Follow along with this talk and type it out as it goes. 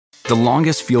The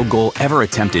longest field goal ever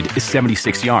attempted is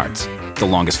 76 yards. The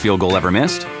longest field goal ever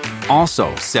missed?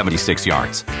 Also 76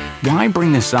 yards. Why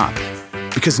bring this up?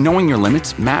 Because knowing your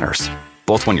limits matters,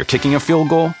 both when you're kicking a field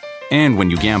goal and when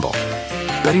you gamble.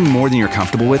 Betting more than you're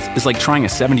comfortable with is like trying a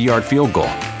 70-yard field goal.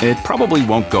 It probably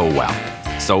won't go well.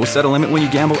 So set a limit when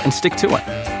you gamble and stick to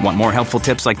it. Want more helpful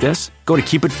tips like this? Go to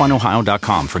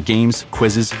keepitfunohio.com for games,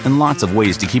 quizzes, and lots of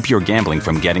ways to keep your gambling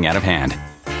from getting out of hand.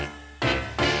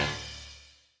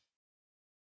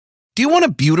 Do you want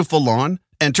a beautiful lawn?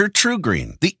 Enter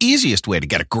TruGreen, the easiest way to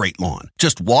get a great lawn.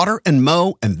 Just water and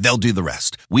mow, and they'll do the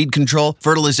rest. Weed control,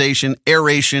 fertilization,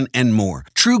 aeration, and more.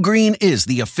 TruGreen is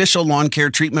the official lawn care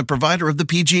treatment provider of the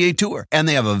PGA Tour, and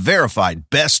they have a verified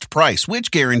best price, which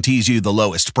guarantees you the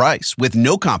lowest price with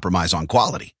no compromise on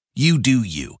quality. You do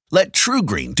you. Let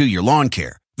TruGreen do your lawn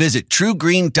care. Visit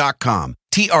TruGreen.com,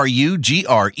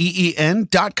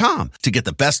 TruGreen.com, to get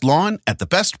the best lawn at the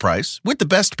best price with the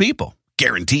best people.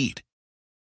 Guaranteed.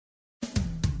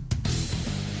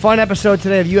 Fun episode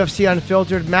today of UFC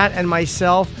Unfiltered. Matt and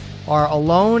myself are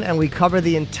alone, and we cover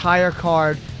the entire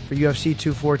card for UFC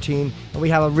 214. And we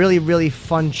have a really, really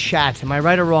fun chat. Am I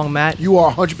right or wrong, Matt? You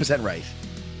are 100% right.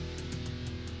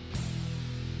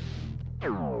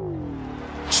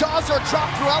 Jaws are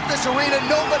dropped throughout this arena.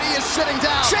 Nobody is sitting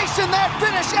down. Chasing that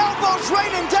finish. Elbows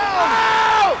raining down.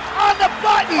 Oh! On the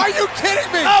button. Are you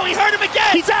kidding me? Oh, he hurt him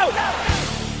again. He's out.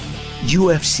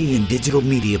 UFC and Digital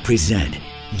Media present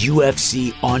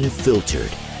UFC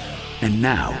Unfiltered. And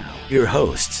now, your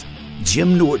hosts,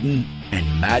 Jim Norton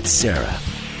and Matt Serra.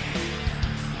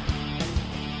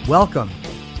 Welcome.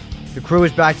 The crew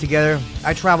is back together.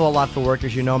 I travel a lot for work,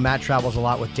 as you know. Matt travels a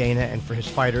lot with Dana and for his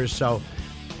fighters, so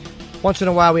once in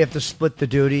a while we have to split the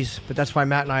duties, but that's why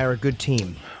Matt and I are a good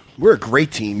team. We're a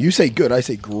great team. You say good, I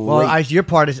say great. Well, your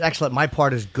part is excellent, my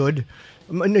part is good.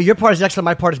 No, your part is excellent,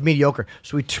 my part is mediocre.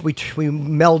 So we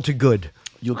meld to good.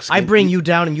 You look skinny. I bring you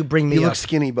down and you bring me up. You look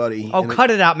skinny, buddy. Oh, cut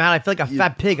it out, man. I feel like a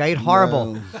fat pig. I ate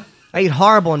horrible. No. I ate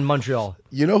horrible in Montreal.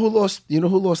 You know who lost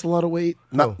a lot of weight?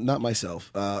 Not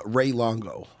myself. Ray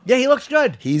Longo. Yeah, he looks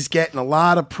good. He's getting a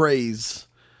lot of praise.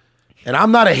 And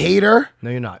I'm not a hater.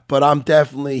 No, you're not. But I'm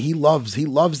definitely he loves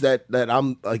that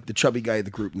I'm like the chubby guy of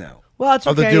the group now. Well, it's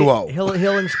okay. Of the duo.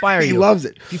 He'll inspire you. He loves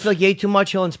it. If you feel like you ate too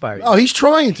much, he'll inspire you. Oh, he's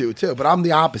trying to too, but I'm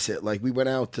the opposite. Like we went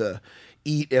out to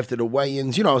eat after the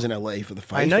weigh-ins. You know, I was in LA for the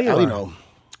fight. I know you are. You know,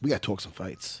 we got to talk some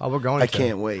fights. Oh, we're going. I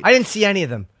can't wait. I didn't see any of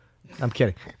them. I'm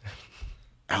kidding.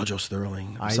 Aljo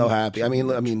Sterling. I'm so happy. I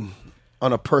mean,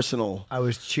 on a personal. I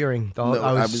was cheering.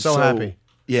 I was so happy.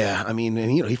 Yeah, I mean,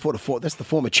 and he fought that's the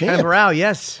former champ. And Barao,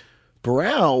 yes.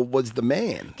 Barao was the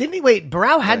man. Didn't he? Wait,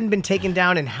 Barao hadn't been taken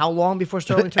down in how long before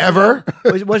Sterling took Ever? him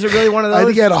down? Was it really one of those? I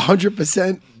think he had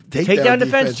 100% takedown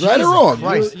defense. Right or wrong?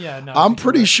 Christ. Yeah, no, I'm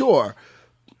pretty sure.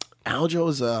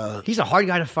 Aljo's he's a hard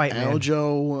guy to fight, man.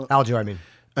 Aljo,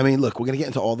 I mean, look, we're going to get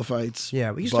into all the fights.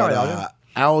 Yeah, we can start Aljo.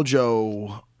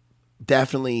 Aljo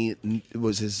definitely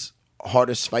was his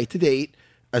hardest fight to date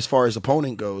as far as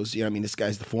opponent goes. You know, I mean, this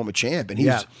guy's the former champ, and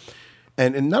he's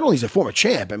and not only is he a former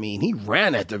champ, I mean, he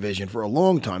ran that division for a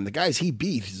long time. The guys he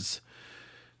beat is,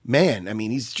 man, I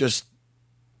mean, he's just,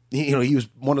 he was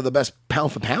one of the best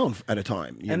pound for pound at a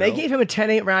time. They gave him a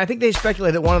 10-8 round. I think they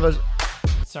speculated that one of those.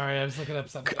 Sorry, I was looking up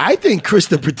something. I think Chris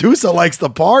the producer likes the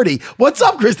party. What's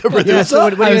up, Chris the producer? Yeah, so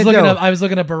what I was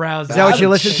looking up Barao. Is that what you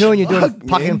listen to? And you're doing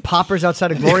fucking poppers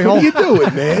outside of Glory Hole? What are you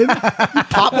doing, man? You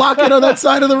pop locking on that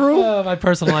side of the room? My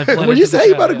personal life. What did you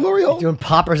say about a Glory Hole? Doing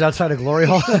poppers outside of Glory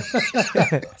Hole?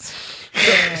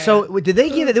 So did they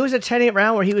give it? There was a 10-8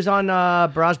 round where he was on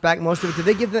Barao's back most of it. Did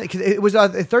they give because it was a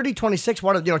 30-26,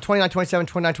 one of 29-27,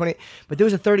 29-28, but there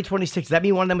was a 30-26. Does that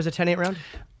mean one of them was a 10-8 round?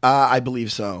 I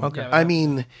believe so. Okay. I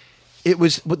mean, it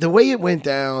was the way it went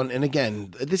down, and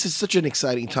again, this is such an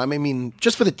exciting time. I mean,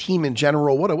 just for the team in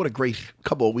general, what a great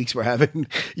couple of weeks we're having.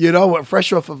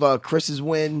 Fresh off of Chris's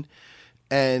win,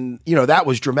 and that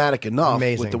was dramatic enough.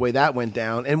 Amazing. With the way that went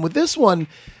down, and with this one,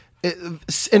 in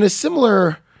a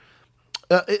similar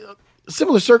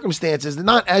circumstances,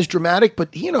 not as dramatic,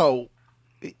 but Barao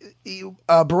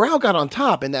got on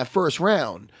top in that first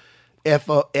round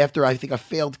after I think a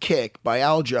failed kick by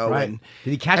Aljo. Right. And did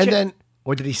he catch it? Then,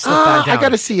 or did he slip that down? I got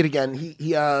to see it again.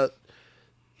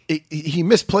 He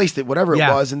misplaced it, whatever it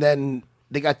was, and then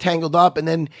they got tangled up, and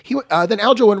then then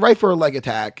Aljo went right for a leg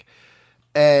attack,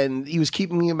 and he was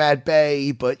keeping him at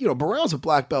bay. But Barao's a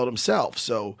black belt himself,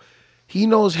 so he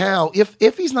knows how. If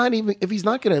he's not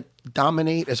going to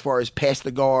dominate as far as pass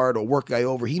the guard or work a guy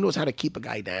over, he knows how to keep a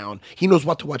guy down. He knows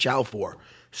what to watch out for.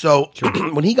 So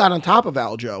when he got on top of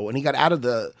Aljo and he got out of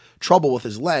the trouble with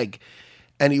his leg,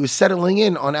 and he was settling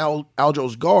in on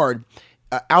Aljo's guard,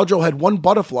 Aljo had one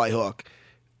butterfly hook,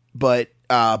 but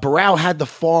Barao had the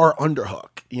far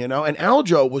underhook, you know, and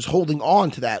Aljo was holding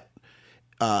on to that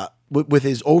with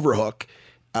his overhook.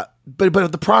 But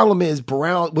the problem is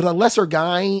Barao, with a lesser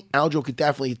guy, Aljo could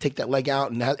definitely take that leg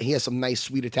out, and he has some nice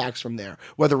sweet attacks from there,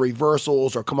 whether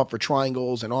reversals or come up for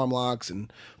triangles and arm locks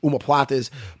and omoplatas.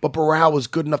 But Barao was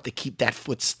good enough to keep that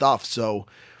foot stuffed. So,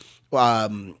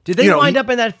 did they wind up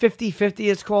in that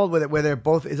 50-50? It's called where they're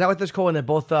both. Is that what this called? And they're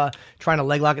both trying to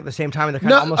leg lock at the same time, and they're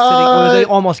kind of almost sitting. Or they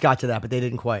almost got to that, but they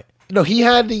didn't quite. No, he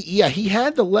had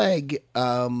the leg.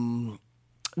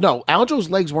 No, Aljo's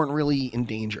legs weren't really in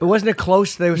danger. But wasn't it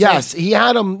close? Yes, he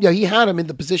had him. Yeah, he had him in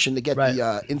the position to get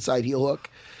the inside heel hook.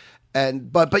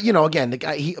 And but you know, again, the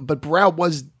guy but Barao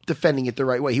was defending it the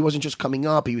right way. He wasn't just coming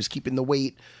up. He was keeping the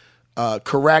weight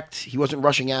correct. He wasn't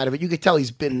rushing out of it. You could tell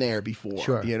he's been there before.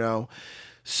 Sure. You know.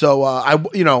 So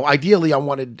ideally I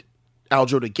wanted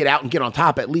Aljo to get out and get on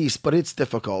top at least, but it's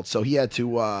difficult. So he had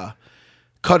to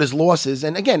cut his losses.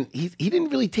 And again, he didn't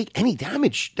really take any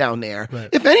damage down there. Right.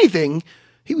 If anything,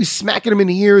 he was smacking him in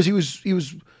the ears. He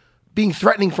was being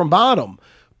threatening from bottom.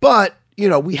 But, you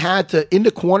know, we had to, in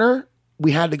the corner,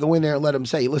 we had to go in there and let him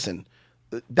say, listen,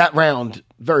 that round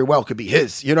very well could be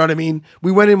his. You know what I mean?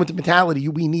 We went in with the mentality,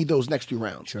 we need those next 2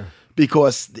 rounds. Sure.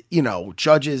 Because, you know,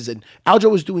 judges and Aljo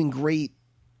was doing great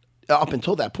up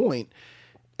until that point.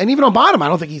 And even on bottom, I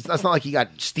don't think that's not like he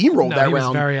got steamrolled that he round.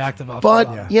 Was very active off but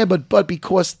the yeah, but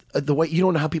because of the way, you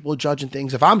don't know how people are judging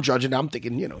things. If I'm judging, I'm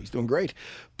thinking, you know, he's doing great.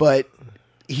 But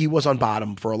he was on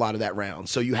bottom for a lot of that round.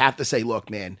 So you have to say, look,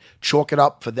 man, chalk it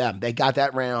up for them. They got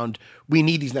that round. We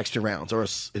need these next 2 rounds, or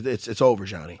it's over,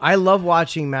 Johnny. I love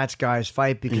watching Matt's guys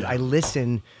fight because I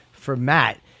listen for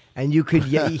Matt, and you could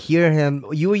hear him.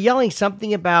 You were yelling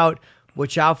something about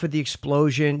watch out for the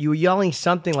explosion. You were yelling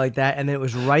something like that, and then it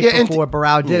was right before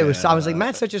Barao did it. I was like,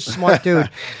 Matt's such a smart dude.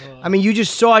 I mean, you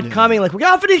just saw it coming, like, look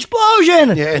out for the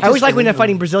explosion. Yeah, I always like when they're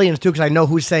fighting Brazilians, too, because I know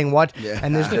who's saying what,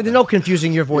 and there's no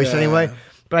confusing your voice anyway.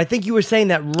 But I think you were saying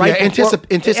that right before.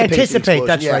 Anticipate,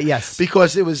 that's right, yes.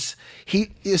 Because it was,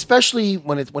 especially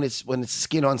when it's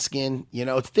skin on skin, you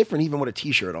know, it's different even with a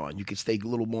t-shirt on. You could stay a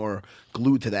little more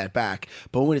glued to that back.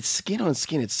 But when it's skin on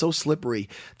skin, it's so slippery.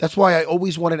 That's why I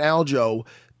always wanted Aljo,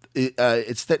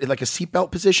 it's like a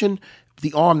seatbelt position.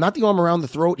 The arm, not the arm around the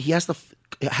throat, he has to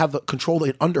have the control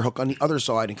an underhook on the other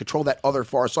side and control that other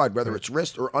far side, whether it's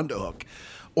wrist or underhook,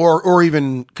 or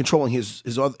even controlling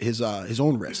his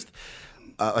own wrist.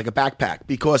 Like a backpack,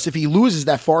 because if he loses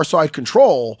that far side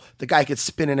control, the guy could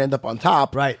spin and end up on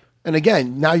top. Right. And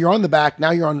again, now you're on the back, now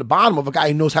you're on the bottom of a guy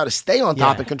who knows how to stay on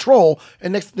top and control.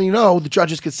 And next thing you know, the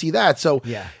judges could see that. So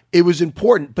it was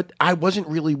important, but I wasn't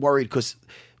really worried because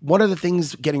one of the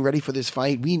things getting ready for this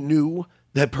fight, we knew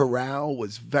that Barao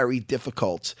was very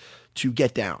difficult to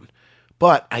get down.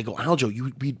 But I go, Aljo,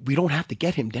 we don't have to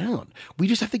get him down. We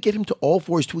just have to get him to all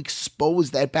fours to expose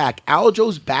that back.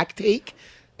 Aljo's back take.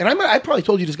 And I probably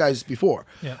told you this guys before.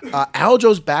 Yeah.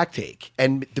 Aljo's back take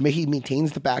and the way he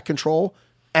maintains the back control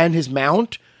and his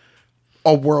mount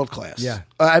are world class. Yeah.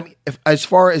 I mean, as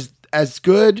far as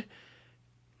good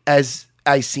as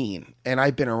I've seen and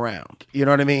I've been around, you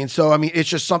know what I mean? So I mean, it's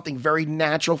just something very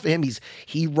natural for him.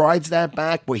 He rides that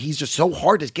back where he's just so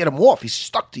hard to get him off. He's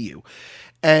stuck to you,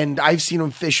 and I've seen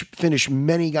him finish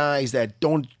many guys that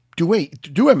don't do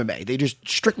MMA. They just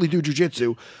strictly do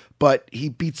jiu-jitsu. But he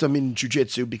beats them in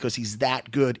jiu-jitsu because he's that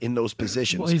good in those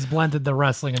positions. Well, he's blended the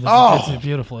wrestling and the jiu-jitsu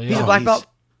beautifully. He's a black belt?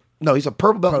 No, he's a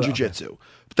purple belt in jiu-jitsu. Okay.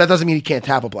 But that doesn't mean he can't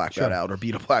tap a black belt out or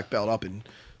beat a black belt up in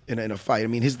a fight. I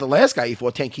mean, the last guy he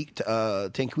fought,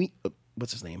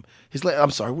 what's his name? I'm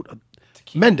sorry,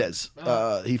 Mendez.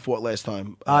 He fought last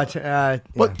time.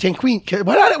 What Tanquin?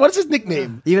 What's his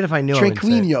nickname? Even if I knew him,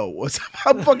 Tranquino.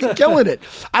 I'm fucking killing it.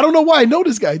 I don't know why I know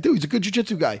this guy. Dude, he's a good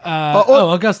jiu-jitsu guy.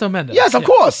 Augusto Mendez. Yes, of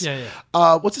course. Yeah.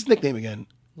 What's his nickname again?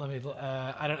 Let me.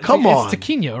 I don't. Come on, it's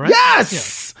Taquino, right?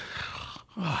 Yes. Yeah.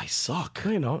 Oh, I suck.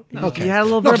 You know. Okay. You had a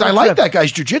little. No, because I like that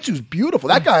guy's jiu-jitsu is beautiful.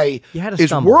 That guy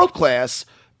is world class,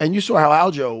 and you saw how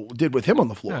Aljo did with him on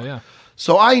the floor. Yeah.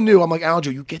 So I knew, I'm like,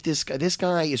 Aljo, you get this guy. This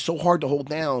guy is so hard to hold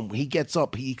down. When he gets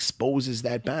up, he exposes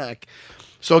that back.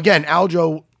 So again,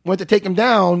 Aljo went to take him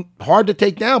down, hard to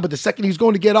take down, but the second he's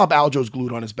going to get up, Aljo's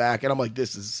glued on his back. And I'm like,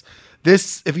 this,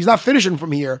 if he's not finishing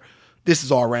from here, this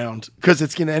is all around. Because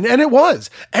it's going to, and it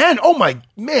was. And oh my,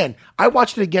 man, I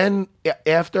watched it again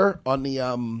after on the,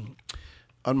 on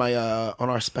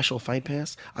our special fight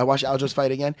pass. I watched Aljo's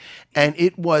fight again. And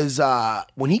it was,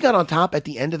 when he got on top at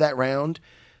the end of that round,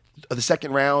 the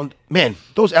second round, man,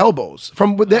 those elbows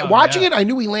from watching it, I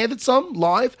knew he landed some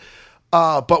live,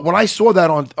 but when I saw that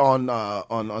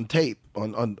on tape,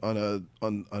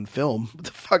 on film. What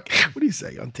the fuck? What do you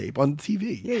say? On tape, on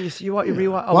TV? Yeah, you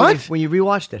rewatch. Oh, What? when you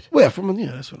rewatched it? Well,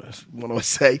 that's what I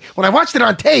say. When I watched it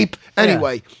on tape,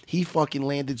 anyway, he fucking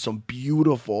landed some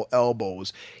beautiful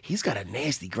elbows. He's got a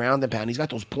nasty ground and pound. He's got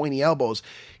those pointy elbows.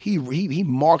 He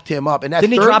marked him up. And that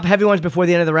Didn't he drop heavy ones before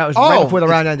the end of the round? It was right before the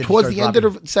round ended. Towards the end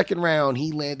of the second round,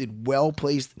 he landed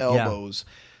well-placed elbows.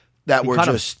 That were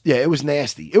just, it was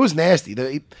nasty. It was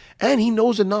nasty. And he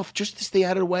knows enough just to stay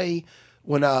out of the way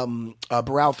when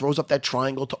Barao throws up that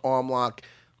triangle to arm lock.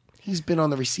 He's been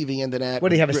on the receiving end of that. What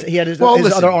did he have? He had his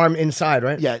other arm inside,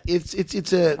 right? Yeah,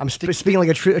 it's a. I'm speaking like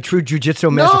a true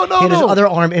jiu-jitsu man. No, he had his other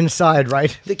arm inside,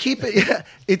 right? To keep it,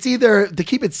 it's either to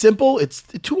keep it simple. It's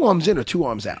 2 arms in or 2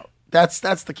 arms out. That's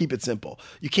to keep it simple.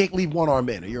 You can't leave 1 arm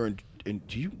in, or you're in.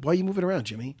 Why are you moving around,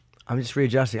 Jimmy? I'm just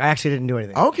readjusting. I actually didn't do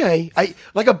anything. Okay, I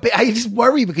just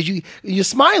worry because you're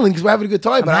smiling because we're having a good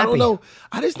time, but I don't know.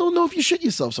 I just don't know if you shit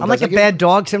yourself. Sometimes. I'm like a bad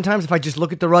dog. Sometimes if I just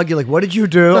look at the rug, you're like, "What did you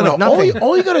do?" No, nothing.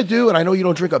 All you gotta do, and I know you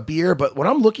don't drink a beer, but when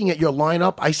I'm looking at your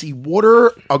lineup, I see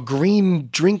water, a green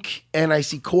drink, and I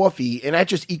see coffee, and that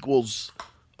just equals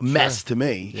a mess to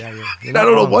me. Yeah. I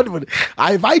don't know what would.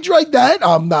 If I drank that,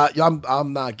 I'm not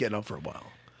getting up for a while.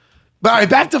 But all right,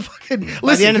 back to fucking. Listen,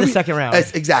 By the end of the second round,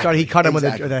 exactly. He cut him with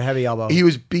a heavy elbow. He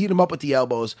was beating him up with the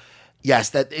elbows.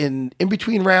 Yes, that in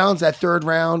between rounds, that third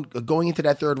round, going into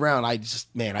that third round, I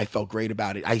felt great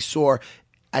about it. I saw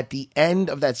at the end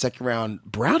of that second round,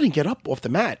 Brown didn't get up off the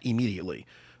mat immediately.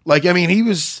 Like, I mean, he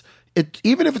was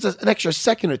even if it's an extra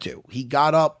second or two, he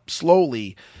got up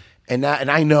slowly, and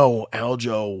I know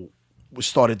Aljo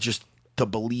started just to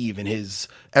believe in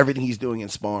everything he's doing in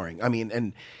sparring. I mean,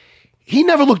 and. He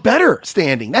never looked better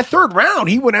standing. That third round,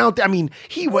 he went out. I mean,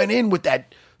 he went in with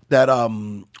that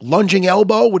lunging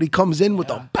elbow when he comes in with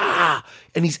the bah,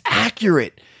 and he's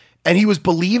accurate, and he was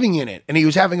believing in it, and he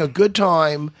was having a good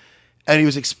time, and he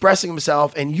was expressing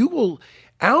himself. And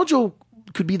Aljo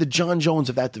could be the John Jones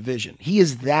of that division. He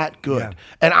is that good,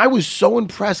 and I was so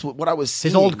impressed with what I was seeing.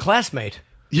 His old classmate.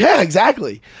 Yeah,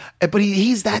 exactly. But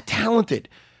he's that talented,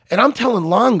 and I'm telling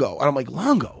Longo, and I'm like,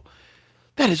 Longo.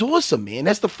 That is awesome, man.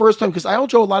 That's the first time, because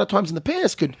Aljo a lot of times in the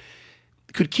past could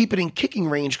keep it in kicking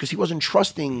range because he wasn't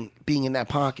trusting being in that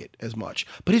pocket as much.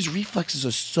 But his reflexes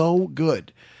are so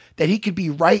good that he could be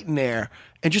right in there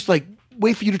and just like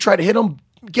wait for you to try to hit him,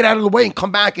 get out of the way, and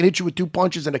come back and hit you with 2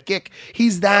 punches and a kick.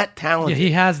 He's that talented. Yeah,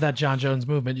 he has that John Jones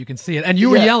movement. You can see it. And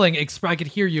you were yelling. I could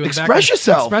hear you in the background. Express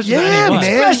yourself. Man.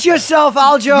 Express yourself,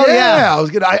 Aljo. Yeah, I was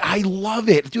good. I love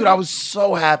it. Dude, I was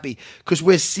so happy because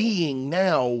we're seeing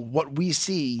now what we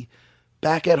see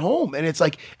back at home. And it's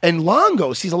like, and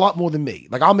Longo sees a lot more than me.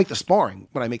 Like, I'll make the sparring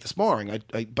when I make the sparring,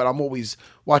 but I'm always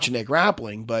watching their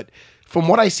grappling. But from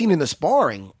what I've seen in the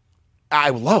sparring, I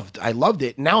loved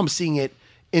it. Now I'm seeing it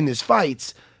in his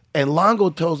fights, and Longo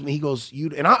tells me, he goes,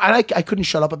 I couldn't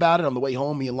shut up about it. On the way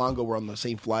home, me and Longo were on the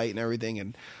same flight and everything,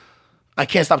 and I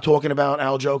can't stop talking about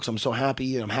Aljo because I'm so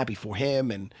happy, and I'm happy for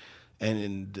him.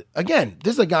 And again,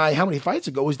 this is a guy, how many fights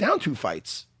ago, was down 2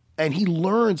 fights, and he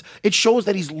learns. It shows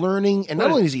that he's learning, and not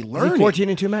only is he learning. Is he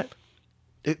 14-2, Matt?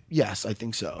 Yes, I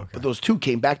think so. Okay. But those 2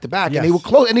 came back to back, and they were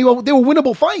close, and they were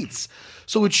winnable fights.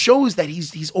 So it shows that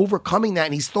he's overcoming that,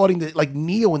 and he's starting to, like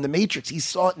Neo in the Matrix, he's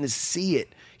starting to see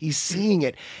it. He's seeing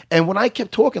it. And when I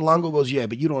kept talking, Longo goes, "Yeah,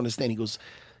 but you don't understand." He goes,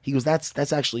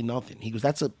 that's actually nothing. He goes,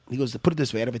 to put it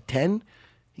this way, out of a 10,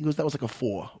 he goes, that was like a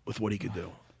 4 with what he could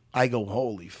do. I go,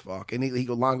 holy fuck. And he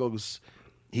goes, Longo goes,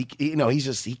 he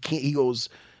can't, he goes,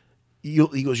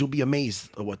 you'll be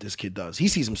amazed at what this kid does. He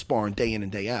sees him sparring day in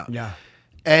and day out. Yeah.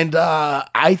 And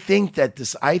I think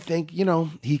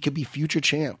he could be future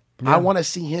champ. Yeah. I want to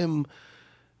see him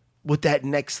with that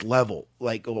next level,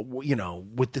 like,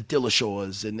 with the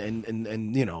Dillashaws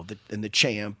and the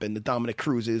Champ and the Dominic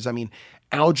Cruzes. I mean,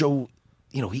 Aljo,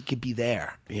 he could be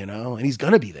there, and he's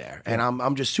gonna be there, and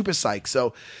I'm just super psyched.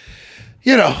 So,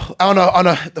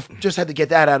 just had to get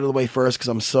that out of the way first because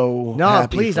I'm so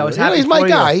happy. Please, I was happy. He's my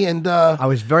guy, and I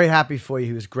was very happy for you.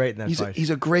 He was great in that fight.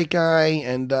 He's a great guy,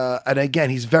 and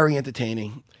again, he's very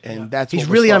entertaining, and that's he's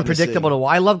really unpredictable to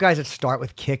watch. I love guys that start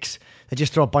with kicks. They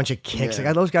just throw a bunch of kicks.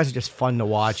 Like, those guys are just fun to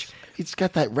watch. He's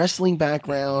got that wrestling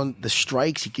background, the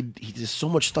strikes. There's so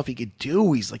much stuff he could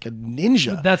do. He's like a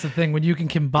ninja. That's the thing. When you can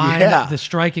combine the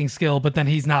striking skill, but then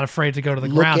he's not afraid to go to the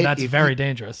ground, that's very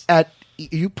dangerous.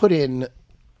 You put in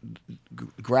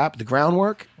the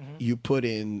groundwork, you put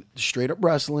in straight up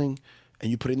wrestling, and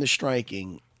you put in the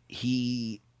striking.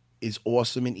 He is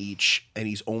awesome in each, and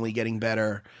he's only getting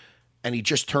better. And he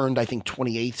just turned, I think,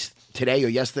 28 today or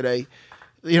yesterday.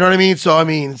 You know what I mean? So,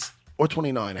 or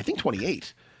 29. I think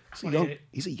 28.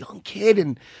 He's a young kid,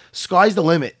 and sky's the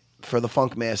limit. for the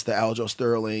Funk Master, Aljo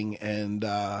Sterling, and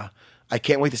I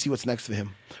can't wait to see what's next for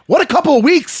him. What a couple of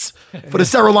weeks for the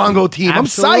Serra-Longo team.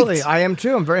 Absolutely. I'm psyched. I am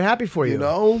too. I'm very happy for you. You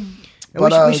know?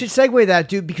 But, we should segue that,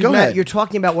 dude, because Matt, you're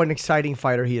talking about what an exciting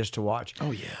fighter he is to watch.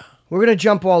 Oh, yeah. We're going to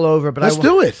jump all over, but let's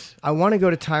do it. I want to go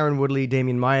to Tyron Woodley,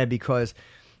 Damian Maia, because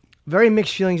very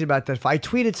mixed feelings about that fight. I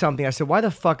tweeted something. I said, why the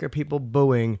fuck are people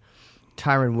booing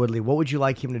Tyron Woodley? What would you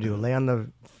like him to do? Lay on the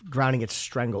ground and get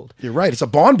strangled? You're right. It's a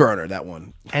barn burner, that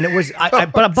one. And it was,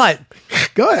 but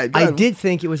go ahead. I did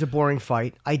think it was a boring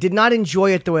fight. I did not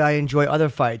enjoy it the way I enjoy other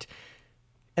fights.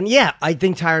 And yeah, I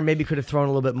think Tyron maybe could have thrown a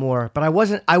little bit more, but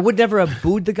I would never have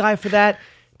booed the guy for that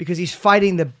because he's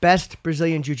fighting the best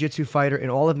Brazilian jiu-jitsu fighter in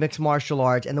all of mixed martial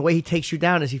arts, and the way he takes you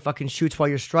down is he fucking shoots while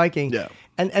you're striking. Yeah.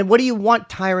 And what do you want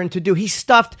Tyron to do? He's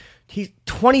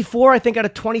 24, I think, out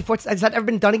of 24. Has that ever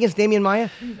been done against Damian Maia?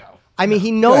 No. I mean,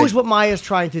 he knows what Maia's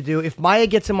trying to do. If Maia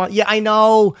gets him on, yeah, I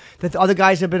know that the other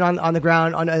guys have been on the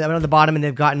ground, on the bottom, and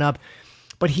they've gotten up.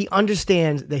 But he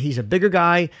understands that he's a bigger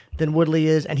guy than Woodley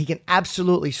is, and he can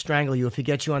absolutely strangle you if he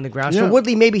gets you on the ground. Yeah. So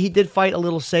Woodley, maybe he did fight a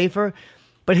little safer,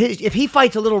 but if he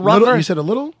fights a little rougher... You said a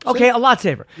little? Okay, a lot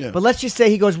safer. Yeah. But let's just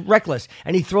say he goes reckless,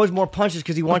 and he throws more punches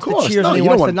because he wants the cheers and he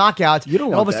wants the knockouts. You don't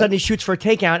and want all of a sudden he shoots for a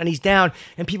takedown, and he's down,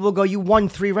 and people will go, you won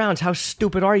 3 rounds. How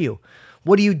stupid are you?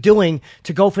 What are you doing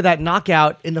to go for that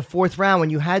knockout in the 4th round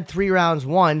when you had 3 rounds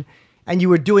won, and you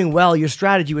were doing well, your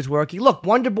strategy was working? Look,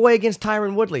 Wonder Boy against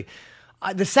Tyron Woodley.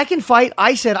 The second fight,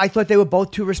 I said I thought they were both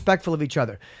too respectful of each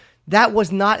other. That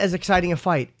was not as exciting a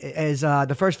fight as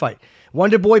the first fight.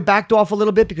 Wonder Boy backed off a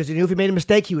little bit because he knew if he made a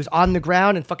mistake, he was on the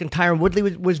ground, and fucking Tyron Woodley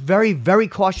was very, very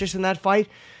cautious in that fight.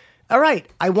 All right,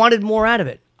 I wanted more out of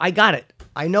it. I got it.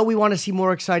 I know we want to see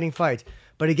more exciting fights.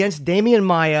 But against Damian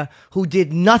Maia, who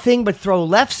did nothing but throw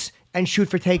lefts and shoot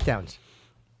for takedowns.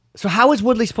 So how is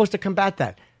Woodley supposed to combat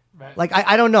that? Right. Like,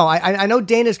 I don't know. I know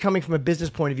Dana's coming from a business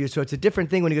point of view, so it's a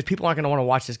different thing when he goes, people aren't going to want to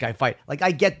watch this guy fight. Like,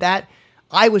 I get that.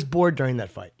 I was bored during that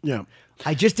fight. Yeah.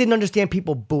 I just didn't understand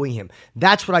people booing him.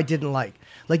 That's what I didn't like.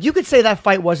 Like, you could say that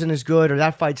fight wasn't as good or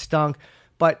that fight stunk,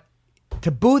 but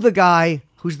to boo the guy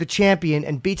who's the champion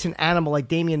and beats an animal like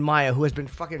Damian Maia, who has been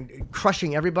fucking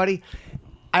crushing everybody,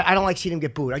 I don't like seeing him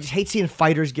get booed. I just hate seeing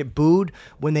fighters get booed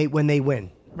when they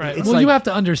win. Right. It's you have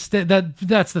to understand that.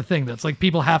 That's the thing. That's like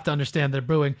people have to understand they're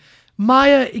booing.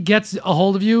 Maia gets a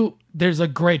hold of you. There's a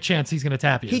great chance he's going to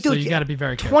tap you. So you got to be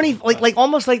very careful. Like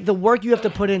almost like the work you have to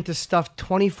put into stuff.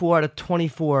 24 out of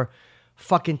 24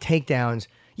 fucking takedowns.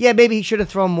 Yeah, maybe he should have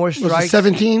thrown more strikes. Was it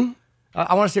 17?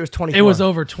 I want to say it was 24. It was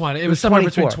over 20. It was somewhere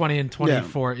 24. Between 20 and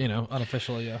 24. Yeah. You know,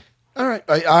 unofficially. Yeah. All right.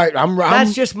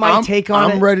 That's just my take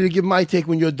on it. I'm ready to give my take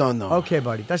when you're done, though. Okay,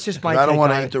 buddy. That's just my take. I don't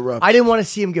want to interrupt. I didn't want to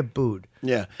see him get booed.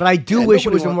 Yeah. But I do wish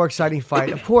it was a more exciting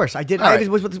fight. Of course, I did. I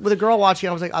was with a girl watching.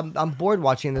 I was like, I'm bored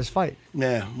watching this fight.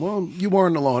 Yeah. Well, you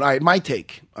weren't alone. All right. My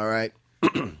take. All right.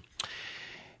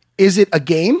 Is it a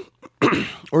game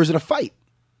or is it a fight?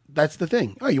 That's the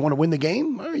thing. Oh, you want to win the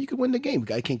game? All right, you can win the game. The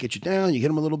guy can't get you down. You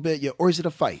hit him a little bit. Yeah. Or is it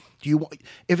a fight?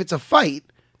 If it's a fight,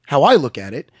 how I look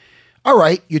at it, all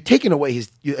right, you're taking away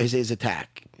his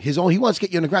attack. He wants to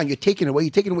get you on the ground. You're taking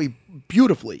away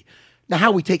beautifully. Now,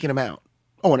 how are we taking him out?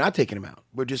 Oh, we're not taking him out.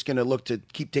 We're just going to look to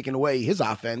keep taking away his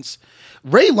offense.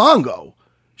 Ray Longo,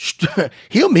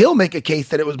 he'll make a case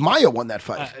that it was Maia won that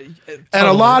fight. Totally. And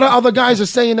a lot of other guys are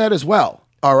saying that as well,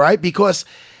 all right? Because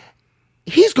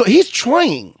he's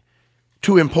trying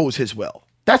to impose his will.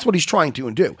 That's what he's trying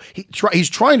to do. He's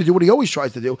trying to do what he always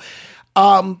tries to do.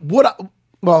 Well,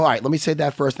 all right, let me say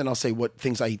that first, then I'll say what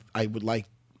things I would like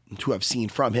to have seen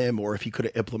from him or if he could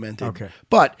have implemented. Okay.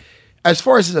 But as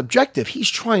far as his objective, he's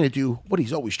trying to do what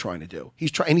he's always trying to do.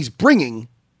 He's bringing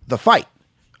the fight,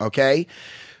 okay?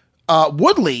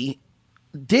 Woodley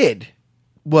did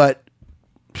what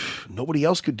nobody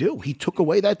else could do. He took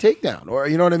away that takedown, or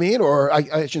you know what I mean? Or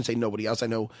I shouldn't say nobody else. I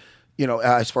know,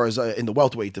 as far as in the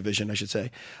welterweight division, I should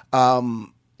say.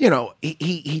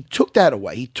 He took that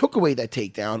away. He took away that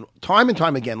takedown time and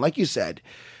time again, like you said,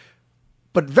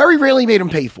 but very rarely made him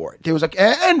pay for it. There was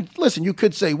and listen, you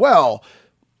could say, well,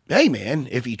 hey man,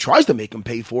 if he tries to make him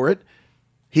pay for it,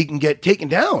 he can get taken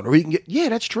down, or yeah,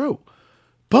 that's true.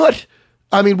 But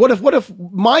I mean, what if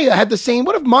Maia had the same?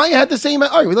 All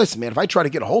right, listen, man. If I try to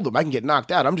get a hold of him, I can get knocked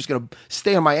out. I'm just going to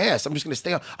stay on my ass. I'm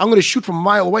going to shoot from a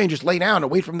mile away and just lay down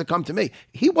and wait for him to come to me.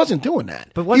 He wasn't doing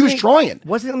that. But he was trying.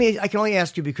 I can only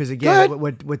ask you because again,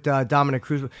 with Dominic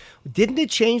Cruz, didn't it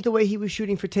change the way he was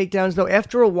shooting for takedowns though?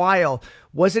 After a while,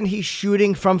 wasn't he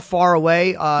shooting from far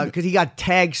away? Because he got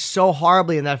tagged so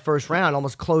horribly in that first round,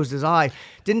 almost closed his eye.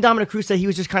 Didn't Dominic Cruz say he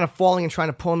was just kind of falling and trying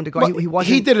to pull him into guard? Well,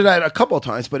 he did it a couple of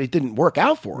times, but it didn't work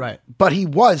out for him. Right. But he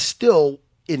was still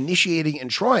initiating and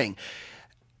trying.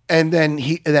 And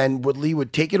then Woodley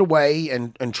would take it away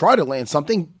and try to land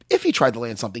something. If he tried to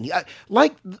land something,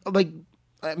 like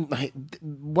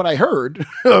what I heard,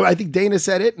 I think Dana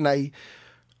said it, and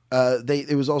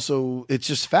it's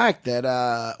just fact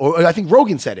that, or I think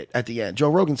Rogan said it at the end. Joe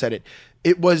Rogan said it.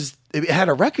 It had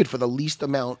a record for the least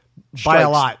amount by a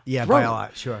lot. Yeah, by a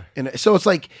lot. Sure. And so it's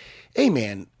like, hey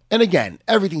man. And again,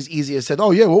 everything's easier said.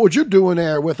 Oh yeah, what would you do in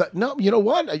there with it? No, you know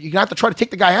what? You have to try to take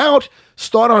the guy out,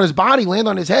 start on his body, land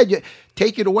on his head, you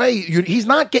take it away. He's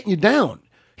not getting you down.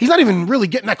 He's not even really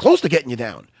getting that close to getting you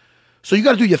down. So you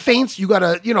got to do your feints. You got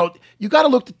to, you got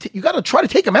to try to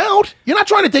take him out. You're not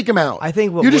trying to take him out. I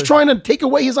think you're just trying to take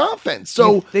away his offense.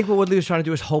 So I think what Woodley was trying to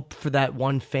do is hope for that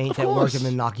one feint that worked him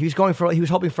and knock. He was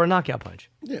hoping for a knockout punch.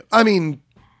 Yeah, I mean,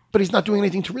 but he's not doing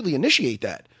anything to really initiate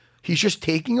that. He's just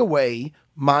taking away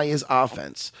Maia's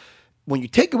offense. When you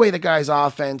take away the guy's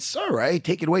offense, all right,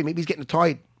 take it away. Maybe he's getting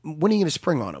tired. When are you going to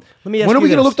spring on him? When are we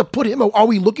going to look to put him? Are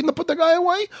we looking to put the guy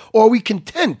away? Or are we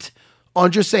content on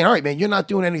just saying, all right, man, you're not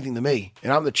doing anything to me,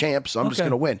 and I'm the champ, so I'm just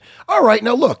going to win. All right,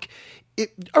 now look.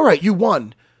 All right, you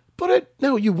won.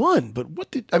 You won. But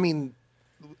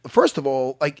first of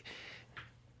all, like,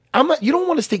 you don't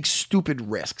want to take stupid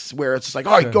risks where it's like,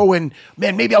 all right, go in,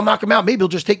 man, maybe I'll knock him out. Maybe he'll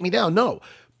just take me down. No.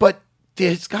 But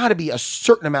there's got to be a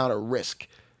certain amount of risk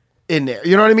in there.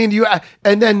 You know what I mean?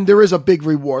 And then there is a big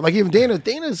reward. Like even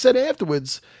Dana said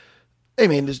afterwards, hey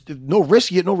man, there's no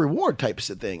risk, you get no reward type of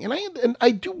thing. And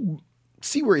I do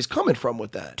see where he's coming from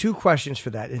with that. 2 questions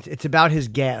for that. It's about his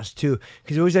gas too.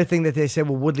 Because always that thing that they said,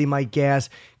 well, Woodley might gas.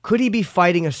 Could he be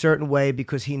fighting a certain way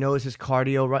because he knows his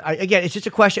cardio? Right? Again, it's just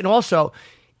a question. Also,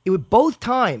 it was both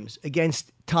times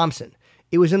against Thompson.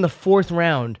 It was in the 4th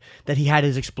round that he had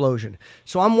his explosion.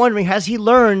 So I'm wondering, has he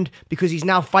learned, because he's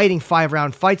now fighting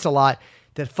 5-round fights a lot,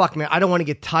 that fuck, man, I don't want to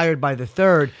get tired by the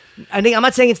 3rd. I'm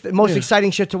not saying it's the most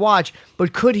exciting shit to watch,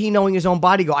 but could he, knowing his own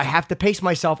body, go, I have to pace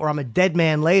myself or I'm a dead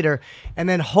man later, and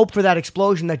then hope for that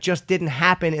explosion that just didn't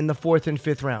happen in the 4th and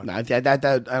 5th round? No, I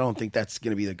don't think that's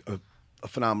going to be a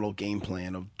phenomenal game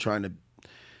plan of trying to,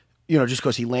 just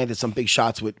because he landed some big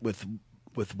shots with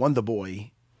Wonder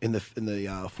Boy in the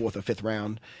 4th or 5th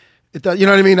round. You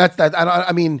know what I mean?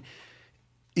 I mean,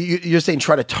 you're saying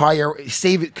try to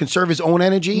save it, conserve his own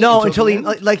energy? No, until he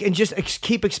and just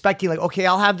keep expecting like, okay,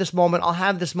 I'll have this moment.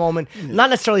 Yeah.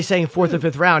 Not necessarily saying 4th or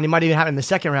 5th round. He might even have it in the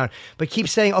 2nd round, but keep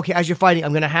saying, okay, as you're fighting,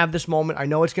 I'm going to have this moment. I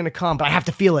know it's going to come, but I have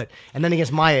to feel it. And then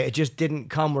against Maia, it just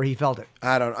didn't come where he felt it.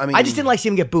 I just didn't like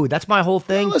seeing him get booed. That's my whole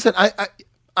thing. No, listen,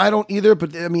 I don't either,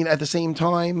 but I mean, at the same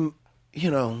time,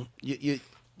 you're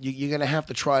gonna have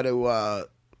to try to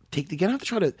take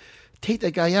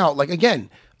that guy out. Like again,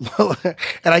 and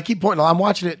I keep pointing. I'm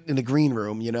watching it in the green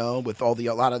room, with a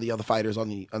lot of the other fighters on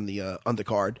the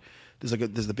undercard.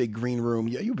 There's the big green room.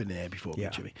 Yeah, you've been there before,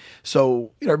 Jimmy.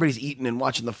 So everybody's eating and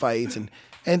watching the fights, and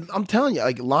I'm telling you,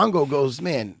 like Longo goes,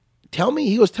 man, tell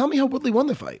me how Woodley won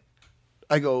the fight.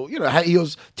 I go, he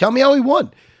goes, tell me how he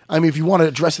won. I mean, if you want to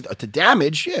address it to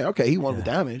damage, yeah, okay, he won with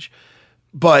damage,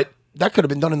 but that could have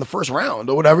been done in the 1st round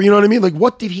or whatever. You know what I mean? Like,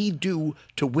 what did he do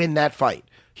to win that fight?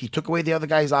 He took away the other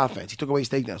guy's offense. He took away his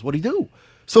takedowns. What did he do?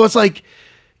 So it's like,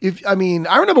 I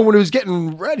remember when he was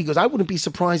getting ready, he goes, I wouldn't be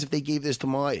surprised if they gave this to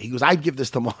Maia. He goes, I'd give this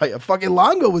to Maia. Fucking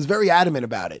Longo was very adamant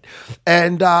about it.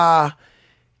 And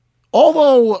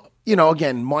although,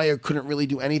 again, Maia couldn't really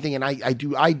do anything, and I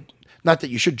not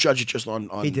that you should judge it just on.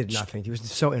 He did nothing. He was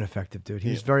so ineffective, dude. He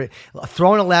was very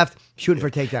throwing a left, shooting for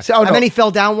a takedown. So, and then he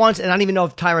fell down once, and I don't even know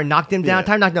if Tyron knocked him down.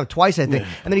 Tyron knocked him down twice, I think.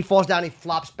 And then he falls down, and he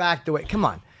flops back the way. Come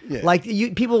on. Yeah. Like,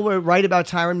 people were right about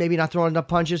Tyron maybe not throwing enough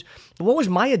punches. But what was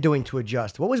Maia doing to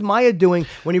adjust? What was Maia doing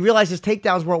when he realized his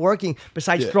takedowns weren't working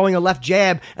besides throwing a left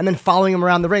jab and then following him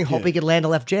around the ring, hoping he could land a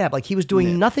left jab? Like, he was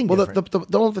doing nothing different.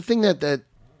 The thing that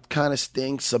kind of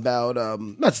stinks about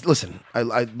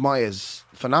Maia's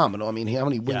phenomenal. I mean, how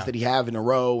many wins did he have in a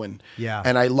row? And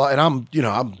I'm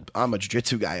a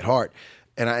jiu-jitsu guy at heart,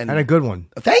 and a good one.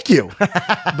 Thank you.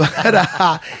 But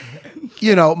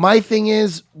my thing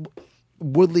is,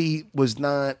 Woodley was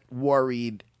not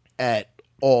worried at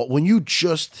all. When he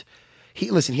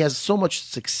has so much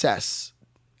success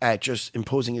at just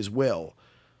imposing his will,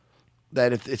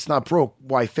 that if it's not broke,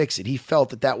 why fix it? He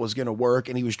felt that was going to work,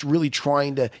 and he was really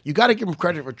trying to. You got to give him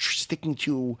credit for sticking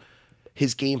to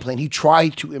his game plan. He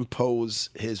tried to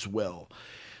impose his will.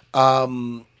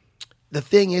 The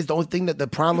thing is, the only thing that the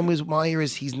problem is with Maia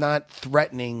is he's not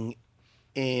threatening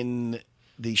in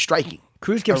the striking.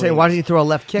 Cruz kept saying, "Why did he throw a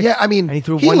left kick?" Yeah, I mean, and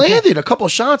he landed a couple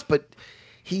of shots, but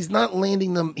he's not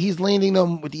landing them. He's landing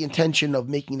them with the intention of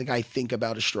making the guy think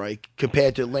about a strike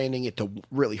compared to landing it to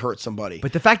really hurt somebody.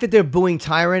 But the fact that they're booing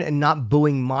Tyron and not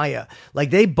booing Maia,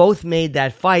 like they both made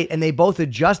that fight and they both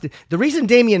adjusted. The reason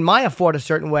Damian Maia fought a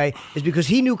certain way is because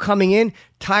he knew coming in,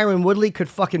 Tyron Woodley could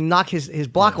fucking knock his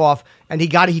block off, and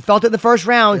he felt it in the first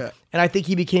round, and I think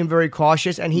he became very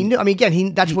cautious, and he knew. I mean,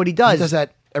 again, that's what he does. He does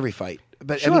that every fight.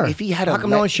 But sure. I mean, if he had how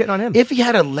come no one's shitting on him? If he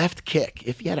had a left kick,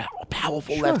 if he had a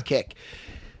powerful left kick,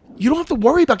 you don't have to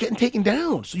worry about getting taken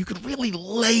down. So you could really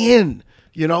lay in,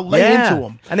 lay into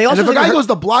him. And if a guy goes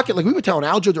to block it, like we were telling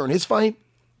Aljo during his fight,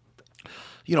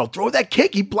 throw that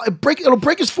kick. It'll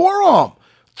break his forearm.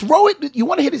 Throw it. You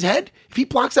want to hit his head? If he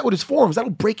blocks that with his forearms,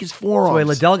 that'll break his forearms. So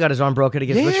Liddell got his arm broken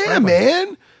against Rich Franklin.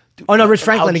 Man. Dude, Rich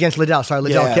Franklin against Liddell. Sorry,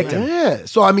 Liddell kicked him. Yeah.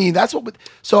 So I mean, that's what.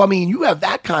 So I mean, you have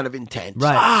that kind of intent,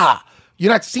 right?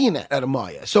 You're not seeing that out of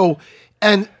Maia. So,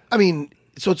 and I mean,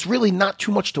 so it's really not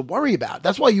too much to worry about.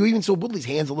 That's why you even saw Woodley's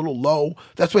hands a little low.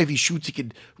 That's why if he shoots, he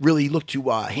could really look to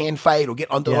hand fight or get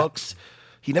underhooks.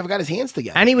 He never got his hands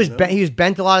together. And he was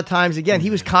bent a lot of times. Again, he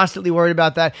was constantly worried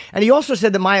about that. And he also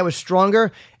said that Maia was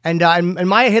stronger, and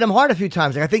Maia hit him hard a few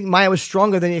times. Like, I think Maia was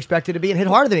stronger than he expected to be and hit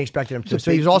harder than he expected him to. So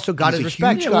he's also got his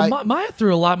respect. Maia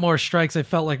threw a lot more strikes, I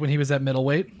felt like, when he was at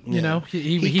middleweight.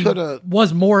 He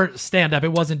was more stand-up.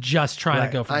 It wasn't just trying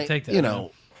to go for the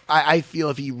takedown. I feel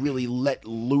if he really let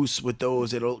loose with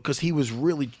those, because he was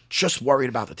really just worried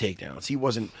about the takedowns. He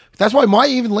wasn't. That's why Maia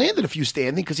even landed a few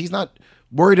standing, because he's not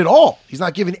worried at all. He's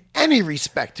not giving any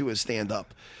respect to his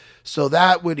stand-up. So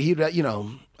that would,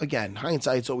 again,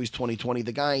 hindsight's always 20/20.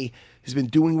 The guy has been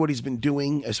doing what he's been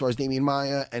doing as far as Damian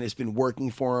Maia, and it's been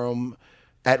working for him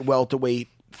at welterweight,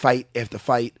 fight after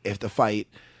fight after fight.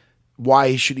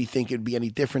 Why should he think it'd be any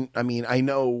different? I mean, I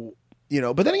know,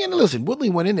 but then again, listen, Woodley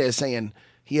went in there saying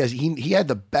he had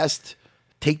the best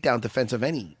takedown defense of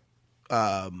any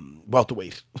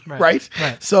welterweight, right?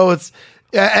 So it's,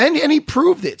 and he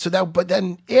proved it. But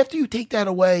then after you take that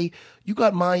away, you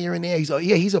got Maia in there.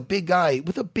 He's a big guy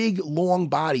with a big, long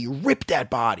body. Rip that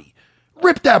body.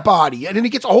 And then he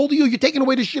gets a hold of you. You're taking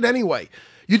away the shit anyway.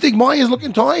 You think Maia's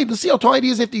looking tired? Let's see how tired he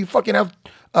is after you fucking have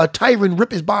Tyron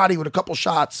rip his body with a couple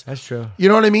shots. That's true. You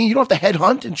know what I mean? You don't have to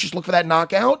headhunt and just look for that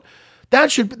knockout.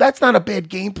 That's not a bad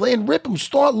game plan. Rip him.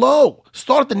 Start low.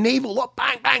 Start at the navel. Up.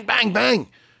 Bang, bang, bang, bang.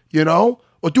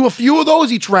 Or do a few of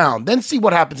those each round. Then see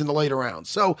what happens in the later rounds.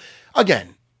 So,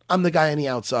 again, I'm the guy on the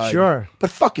outside. Sure.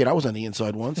 But fuck it. I was on the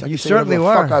inside once. You certainly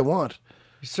were. Fuck I want.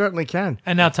 You certainly can.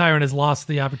 And now Tyron has lost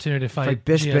the opportunity to fight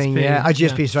Bisping. GSP. Yeah.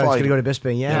 GSP, sorry. It's going to go to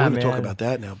Bisping. Yeah, we're going to talk about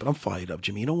that now. But I'm fired up,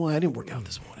 Jimmy. You know what? I didn't work out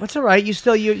this morning. That's all right. You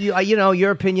still,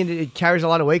 your opinion, it carries a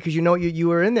lot of weight because you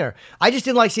were in there. I just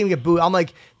didn't like seeing him get booed. I'm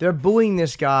like, they're booing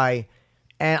this guy.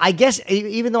 And I guess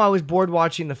even though I was bored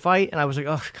watching the fight and I was like,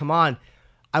 oh, come on.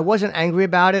 I wasn't angry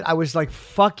about it. I was like,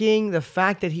 fucking the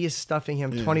fact that he is stuffing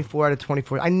him 24 out of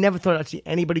 24. I never thought I'd see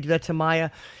anybody do that to Maia.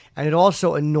 And it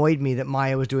also annoyed me that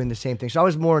Maia was doing the same thing. So I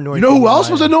was more annoyed. You know who else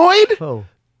was annoyed? Who?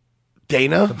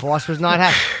 Dana. The boss was not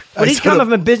happy. But he's coming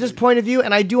from a business point of view,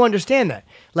 and I do understand that.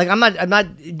 Like, I'm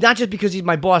not just because he's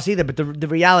my boss either, but the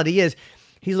reality is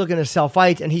he's looking to sell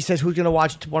fights, and he says, who's going to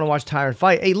want to watch Tyron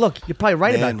fight? Hey, look, you're probably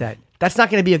right about that. That's not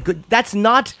going to be that's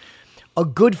not a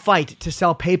good fight to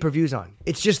sell pay-per-views on.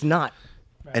 It's just not.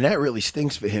 And that really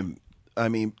stinks for him,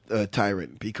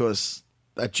 Tyron, because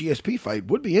that GSP fight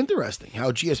would be interesting,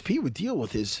 how GSP would deal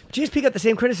with his... GSP got the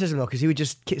same criticism, though, because he would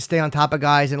just stay on top of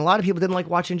guys, and a lot of people didn't like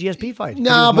watching GSP fights.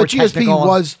 No, but GSP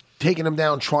was taking him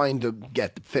down, trying to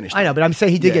get finished. I know, but I'm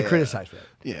saying he did get criticized for that.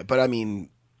 Yeah, but I mean,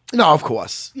 no, of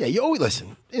course. Yeah, you always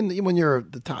listen. When you're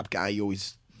the top guy, you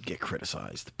always get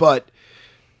criticized. But...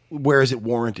 where is it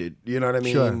warranted? You know what I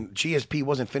mean? Sure. GSP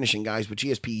wasn't finishing guys, but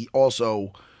GSP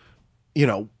also,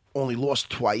 only lost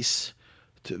twice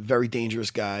to very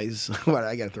dangerous guys.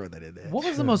 I got to throw that in there. What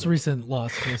was the most recent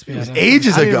loss? GSP? It was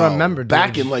ages ago. I remember,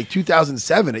 back in like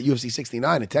 2007 at UFC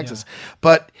 69 in Texas. Yeah.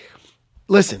 But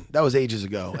listen, that was ages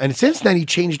ago. And since then, he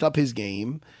changed up his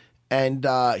game, and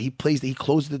he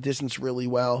closed the distance really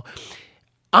well.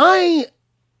 Longo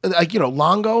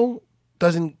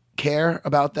doesn't care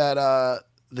about that.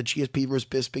 The GSP versus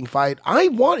Bisping fight. Why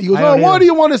do you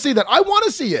want to see that? I want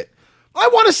to see it. I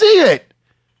want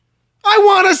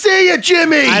to see it,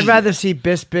 Jimmy. I'd rather see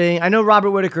Bisping. I know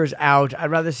Robert Whittaker's out.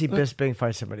 I'd rather see Bisping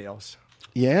fight somebody else.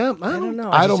 Yeah, I don't know.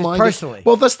 I don't mind personally.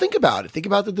 Well, let's think about it. Think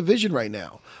about the division right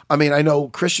now. I mean, I know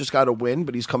Chris just got a win,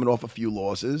 but he's coming off a few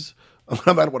losses. I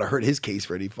don't want to hurt his case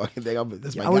for any fucking thing.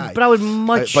 That's my guy. But I would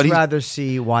much rather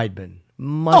see Weidman.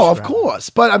 Of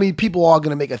course. But I mean, people are going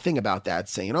to make a thing about that,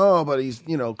 saying, "Oh, but he's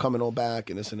coming all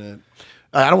back and this and that."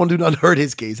 I don't want to do nothing to hurt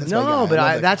his case. That's no,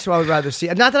 but that's what I would rather see.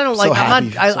 Not that I don't like.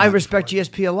 I respect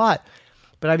GSP a lot.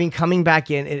 But I mean, coming back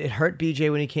in, it hurt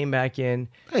BJ when he came back in.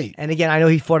 Hey. And again, I know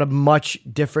he fought a much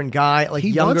different guy, like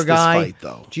younger guy. This fight,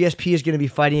 though. GSP is going to be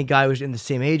fighting a guy who's in the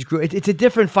same age group. It's a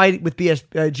different fight with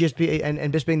GSP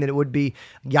and Bisping than it would be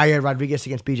Yair Rodriguez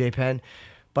against BJ Penn.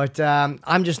 But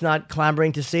I'm just not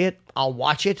clamoring to see it. I'll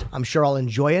watch it. I'm sure I'll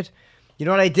enjoy it. You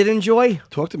know what I did enjoy?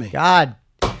 Talk to me. God,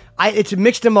 it's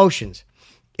mixed emotions.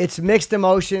 It's mixed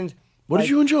emotions. What did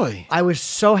you enjoy? I was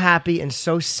so happy and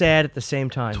so sad at the same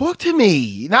time. Talk to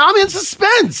me. Now I'm in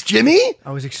suspense, Jimmy.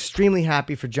 I was extremely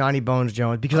happy for Johnny Bones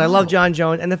Jones because I love John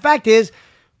Jones. And the fact is,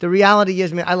 the reality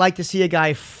is, man, I like to see a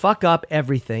guy fuck up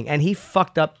everything. And he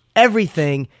fucked up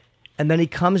everything. And then he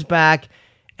comes back.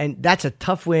 And that's a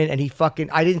tough win, and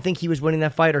I didn't think he was winning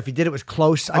that fight, or if he did, it was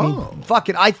close. I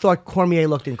mean, I thought Cormier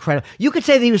looked incredible. You could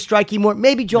say that he was striking more.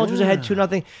 Maybe Jones was ahead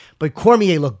 2-0, but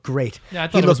Cormier looked great. Yeah, I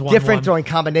thought he looked different, throwing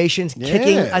combinations,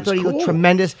 kicking. I thought he looked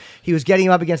tremendous. He was getting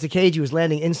him up against the cage. He was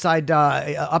landing inside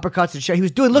uppercuts and shit. He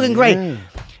was looking great.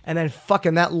 And then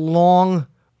fucking that long,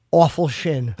 awful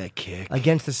shin. That kick.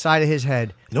 Against the side of his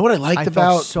head. You know what I liked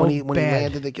about so when he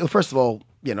landed the kick? First of all,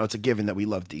 it's a given that we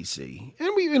love DC. And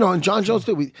we, and John Jones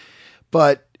too.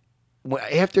 But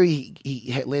after he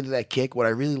had landed that kick, what I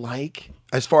really like,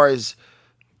 as far as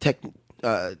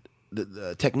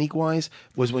the technique wise,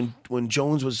 was when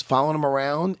Jones was following him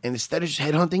around, and instead of just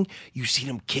headhunting, you seen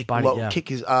him kick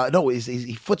his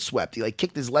he foot swept. He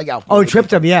kicked his leg out. He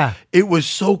tripped him. Yeah, it was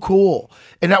so cool,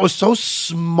 and that was so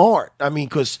smart. I mean,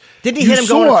 because didn't he hit him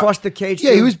going across the cage?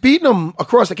 Yeah, he was beating him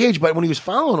across the cage, but when he was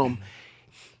following him,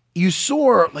 you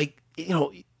saw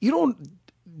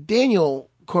Daniel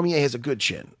Cormier has a good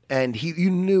chin, and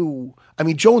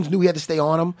Jones knew he had to stay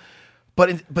on him, but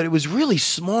it was really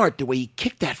smart the way he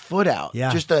kicked that foot out.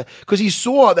 Yeah, just because he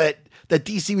saw that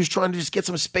DC was trying to just get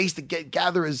some space to get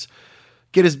his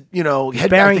head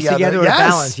bearings back together to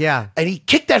balance. Yeah, and he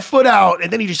kicked that foot out,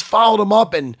 and then he just followed him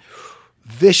up and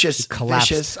vicious.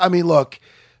 I mean, look.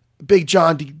 Big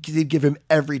John did give him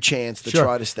every chance to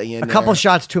try to stay in. A couple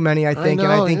shots too many, I think,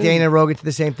 and I think Dana and Rogan did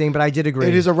the same thing. But I did agree.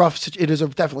 It is a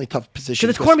definitely tough position.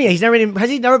 Because it's Cormier. Has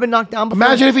he never been knocked down before?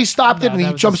 Imagine if he stopped it and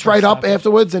he jumps right up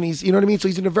afterwards, and he's, you know what I mean. So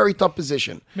he's in a very tough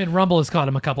position. I mean, Rumble has caught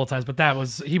him a couple of times, but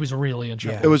he was really in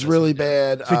trouble. It was really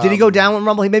bad. So did he go down with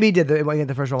Rumble? Maybe he did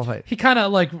the first Rumble fight. He kind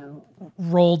of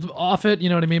rolled off it, you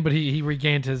know what I mean? But he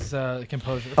regained his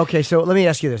composure. Okay, so let me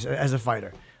ask you this: as a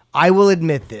fighter, I will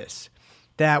admit this.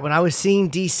 That when I was seeing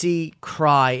DC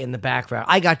cry in the background,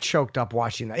 I got choked up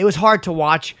watching that. It was hard to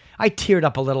watch. I teared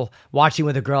up a little watching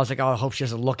with the girls. Like, I hope she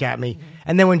doesn't look at me.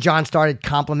 And then when John started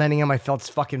complimenting him, I felt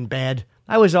fucking bad.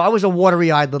 I was a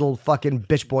watery-eyed little fucking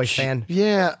bitch boy fan.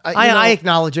 Yeah, I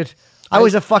acknowledge it. I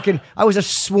was a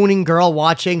swooning girl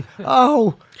watching.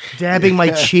 Oh, dabbing my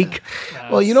cheek.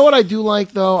 Well, you know what I do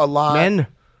like though a lot. Men.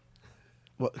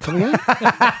 What, come again?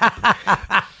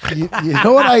 You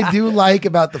know what I do like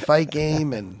about the fight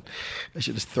game, and I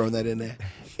should have thrown that in there,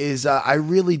 is I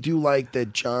really do like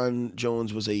that John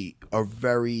Jones was a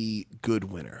very good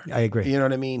winner. I agree. You know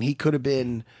what I mean? He could have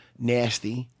been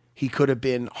nasty. He could have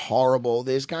been horrible.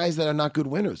 There's guys that are not good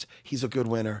winners. He's a good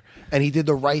winner. And he did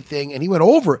the right thing, and he went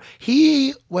over.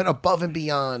 He went above and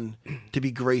beyond to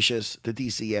be gracious to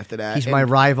DC after that. He's my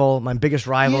rival, my biggest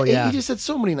rival, yeah. He just said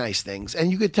so many nice things. And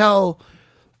you could tell...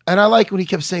 And I like when he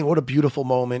kept saying, "What a beautiful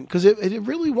moment," because it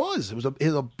really was. It was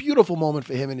a beautiful moment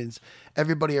for him and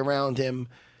everybody around him.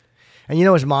 And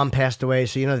his mom passed away,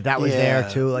 so that was there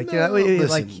too.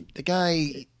 Listen, the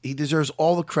guy, he deserves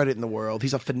all the credit in the world.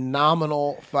 He's a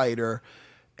phenomenal fighter,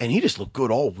 and he just looked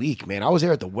good all week, man. I was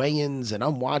there at the weigh-ins, and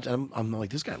I'm watching. I'm like,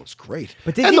 this guy looks great.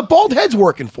 The bald head's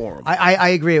working for him. I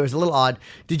agree. It was a little odd.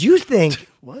 Did you think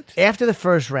after the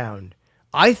first round?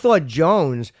 I thought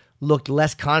Jones looked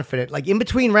less confident. Like in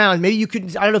between rounds, maybe you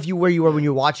couldn't. I don't know where you were when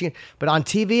you were watching it, but on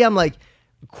TV, I'm like,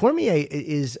 Cormier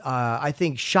is, I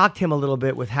think, shocked him a little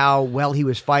bit with how well he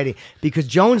was fighting because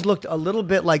Jones looked a little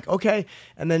bit like, okay.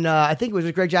 And then I think it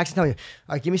was Greg Jackson telling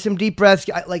me, give me some deep breaths.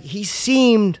 Like he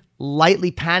seemed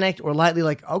lightly panicked or lightly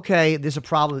like, okay, there's a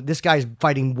problem. This guy's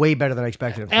fighting way better than I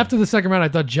expected him. After the second round, I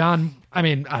thought John,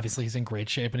 obviously he's in great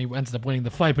shape and he ended up winning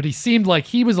the fight, but he seemed like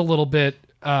he was a little bit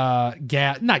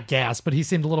not gassed, but he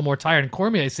seemed a little more tired, and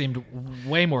Cormier seemed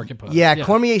way more composed. Yeah,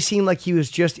 Cormier seemed like he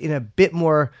was just in a bit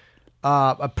more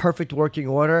a perfect working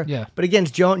order. Yeah. But again,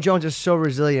 Jones is so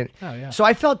resilient. Oh, yeah. So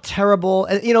I felt terrible.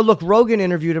 And, look, Rogan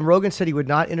interviewed him. Rogan said he would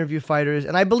not interview fighters.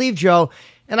 And I believe Joe,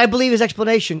 and I believe his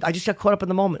explanation. I just got caught up in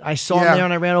the moment. I saw him there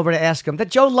and I ran over to ask him. That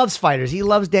Joe loves fighters. He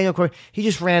loves Daniel Cormier. He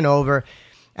just ran over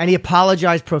and he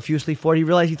apologized profusely for it. He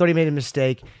realized he thought he made a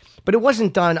mistake. But it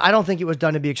wasn't done. I don't think it was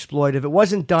done to be exploitive. It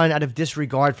wasn't done out of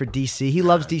disregard for DC. He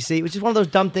loves DC. It was just one of those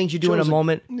dumb things you do in a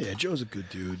moment. Yeah, Joe's a good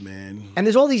dude, man. And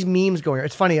there's all these memes going on.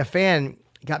 It's funny. A fan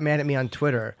got mad at me on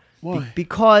Twitter. Why?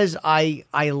 Because I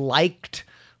liked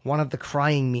one of the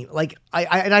crying memes. Like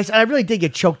I really did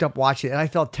get choked up watching it, and I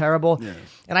felt terrible. Yeah.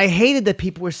 And I hated that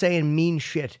people were saying mean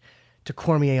shit to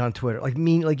Cormier on Twitter.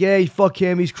 Yeah, fuck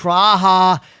him, he's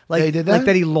cry. Like, they did that? Like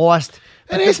that he lost.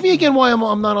 And ask me again why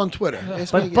I'm not on Twitter.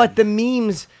 But the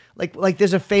memes, like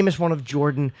there's a famous one of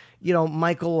Jordan,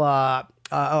 Michael, oh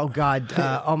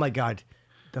my God,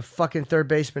 the fucking third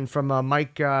baseman from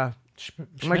Mike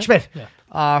Schmidt,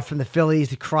 from the Phillies,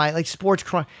 the crying, like sports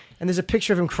crying. And there's a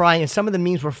picture of him crying, and some of the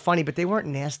memes were funny, but they weren't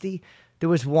nasty. There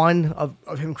was one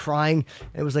of him crying.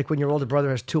 And it was like when your older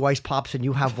brother has 2 ice pops and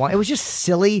you have one. It was just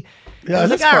silly. Yeah,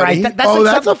 that's like, funny. All right,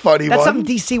 that's a funny That's one.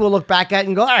 something DC will look back at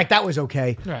and go, all right, that was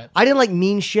okay. Right. I didn't like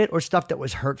mean shit or stuff that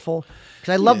was hurtful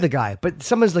because I love the guy. But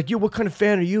someone's like, what kind of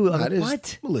fan are you? I'm like,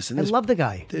 what? Well, listen, I love the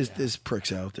guy. There's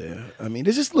pricks out there. I mean,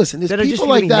 there's just there's That are just people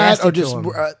gonna like be that nasty are to just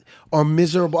him. are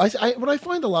miserable. What I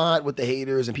find a lot with the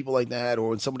haters and people like that, or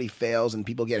when somebody fails and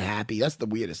people get happy, that's the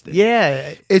weirdest thing.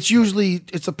 Yeah.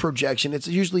 It's a projection. It's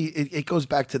usually it goes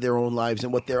back to their own lives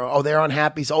and what they're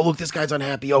unhappy. So look, this guy's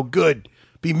unhappy. Oh, good.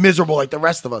 Be miserable like the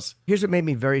rest of us. Here's what made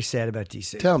me very sad about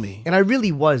DC. Tell me. And I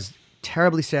really was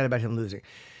terribly sad about him losing.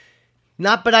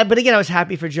 But again, I was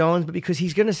happy for Jones, but because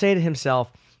he's going to say to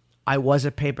himself, I was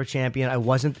a paper champion. I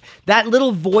wasn't. That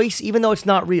little voice, even though it's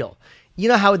not real, you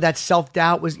know how that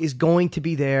self-doubt is going to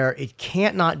be there. It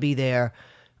can't not be there.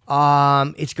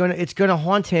 It's gonna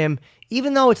haunt him.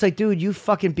 Even though it's like, dude, you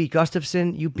fucking beat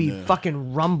Gustafson, you beat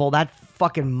fucking Rumble, that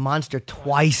fucking monster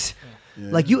twice.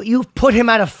 Yeah. Like you put him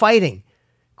out of fighting.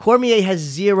 Cormier has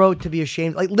 0 to be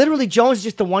ashamed. Like literally, Jones is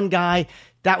just the one guy.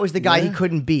 That was the guy he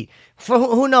couldn't beat. For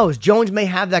who knows? Jones may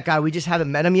have that guy. We just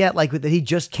haven't met him yet. Like that he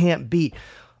just can't beat.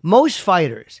 Most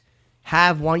fighters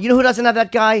have one. You know who doesn't have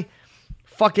that guy?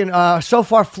 Fucking so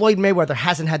far, Floyd Mayweather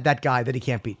hasn't had that guy that he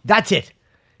can't beat. That's it.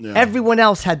 Yeah. Everyone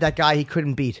else had that guy he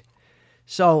couldn't beat.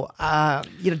 So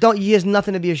he has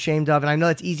nothing to be ashamed of. And I know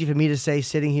that's easy for me to say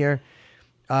sitting here.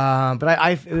 But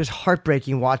it was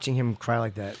heartbreaking watching him cry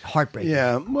like that. Heartbreaking.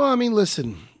 Yeah. Well, I mean,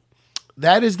 listen,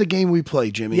 that is the game we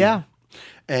play, Jimmy. Yeah.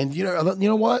 And you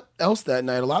know what else that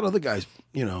night? A lot of other guys,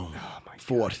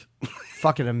 fought.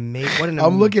 Fucking amazing.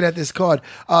 I'm looking at this card.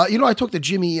 I talked to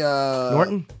Jimmy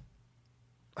Norton.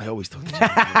 I always talk to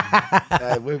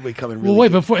Jimmy. We're coming really. Well,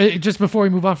 wait, before we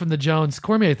move on from the Jones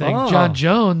Cormier thing, John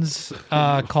Jones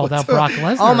called out Brock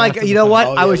Lesnar. Oh my God! You know what?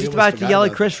 I was just about to forgot yell at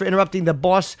about Chris for interrupting the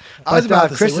boss. I was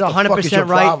about to Chris say, is what the fuck is your 100%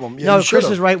 right. problem? Yeah, no, you Chris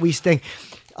should've. is right. We stink.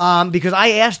 Because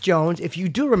I asked Jones if you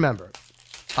do remember.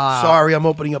 Sorry, I'm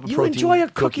opening up a You protein. enjoy a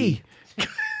cookie.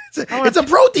 It's a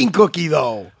protein cookie,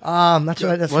 though. That's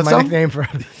Want my some? nickname for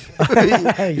him.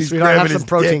 He's We don't have grabbing some his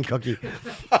protein dick. cookie.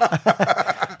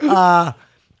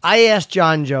 I asked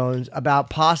John Jones about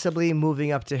possibly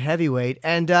moving up to heavyweight,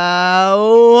 and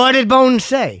what did Bones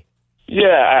say?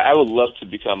 Yeah, I would love to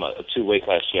become a 2-weight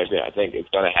class champion. I think it's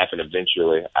going to happen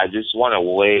eventually. I just want to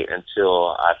wait until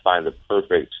I find the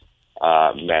perfect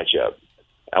matchup.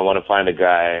 I want to find a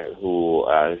guy who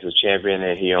is a champion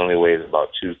and he only weighs about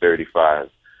 235.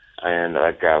 And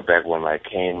back when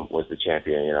Kane was the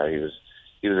champion,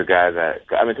 he was a guy that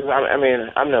because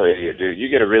I'm no idiot, dude. You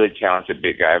get a really talented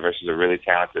big guy versus a really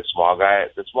talented small guy.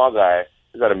 The small guy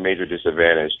is at a major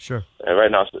disadvantage. Sure. And right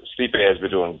now, Stipe has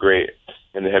been doing great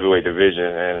in the heavyweight division,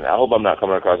 and I hope I'm not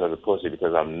coming across as a pussy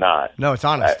because I'm not. No, it's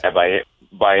honest.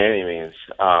 By any means.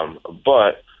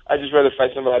 But I just rather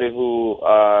fight somebody who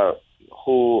I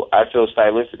feel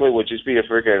stylistically would just be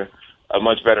a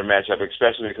much better matchup,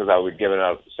 especially because I would give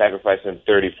up sacrificing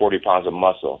 30, 40 pounds of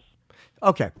muscle.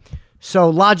 Okay.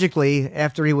 So logically,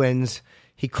 after he wins,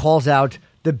 he calls out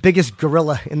the biggest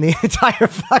gorilla in the entire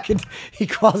he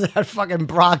calls out fucking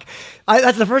Brock.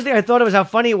 That's the first thing I thought of was how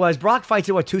funny it was. Brock fights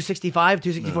at 265,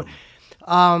 264.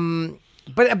 No.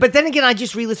 But then again, I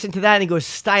just re-listened to that and he goes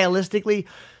stylistically.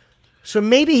 So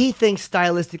maybe he thinks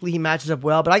stylistically he matches up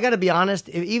well, but I got to be honest,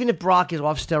 even if Brock is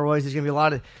off steroids, there's going to be a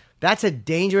lot of... That's a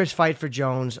dangerous fight for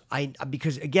Jones.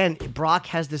 Because again, Brock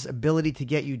has this ability to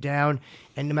get you down,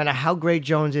 and no matter how great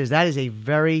Jones is, that is a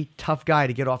very tough guy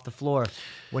to get off the floor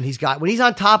when he's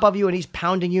on top of you and he's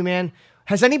pounding you, man.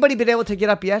 Has anybody been able to get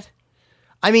up yet?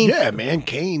 I mean, yeah, man,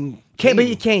 Kane.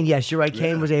 But Kane, yes, you're right.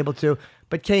 Kane was able to,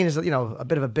 but Kane is a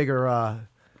bit of a bigger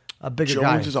guy.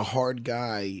 Jones is a hard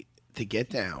guy to get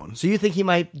down. So you think he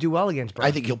might do well against Brock?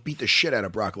 I think he'll beat the shit out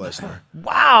of Brock Lesnar.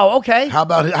 Wow. Okay. How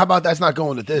about that's not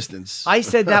going the distance? I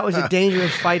said that was a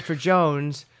dangerous fight for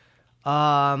Jones.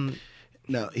 No,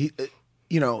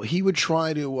 he would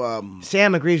try to.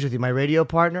 Sam agrees with you, my radio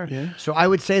partner. Yeah. So I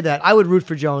would say that I would root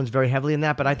for Jones very heavily in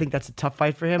that, but I think that's a tough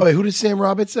fight for him. Oh, wait, who did Sam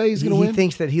Roberts say he's going to win? He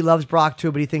thinks that he loves Brock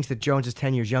too, but he thinks that Jones is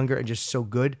 10 years younger and just so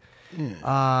good.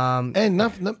 Yeah. And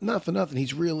not for nothing,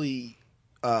 he's really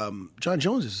John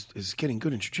Jones is getting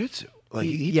good in jiu-jitsu. Like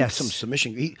he did some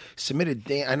submission. He submitted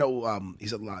Dan. I know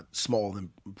he's a lot smaller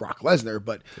than Brock Lesnar,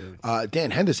 but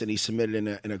Dan Henderson he submitted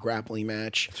in a grappling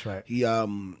match. That's right. He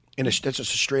that's just a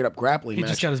straight up grappling match.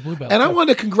 He just got his blue belt. And I want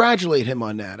to congratulate him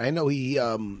on that. I know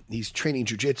he's training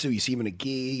jiu-jitsu. You see him in a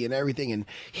gi and everything, and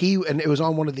it was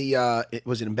on one of the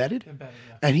was it Embedded? Embedded,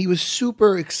 yeah. And he was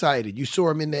super excited. You saw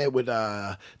him in there with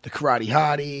the Karate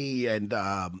Hottie and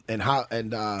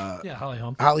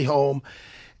Holly Holm.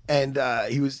 And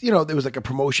he was, there was like a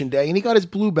promotion day, and he got his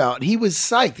blue belt, and he was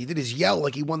psyched. He did his yell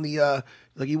like he won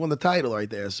the title right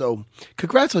there. So,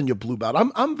 congrats on your blue belt.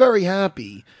 I'm very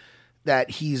happy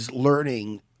that he's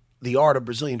learning the art of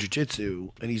Brazilian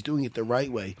Jiu-Jitsu, and he's doing it the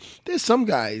right way. There's some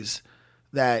guys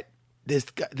that there's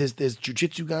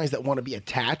Jiu-Jitsu guys that want to be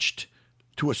attached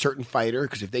to a certain fighter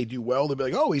because if they do well, they'll be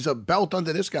like, oh, he's a belt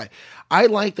under this guy. I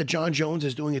like that John Jones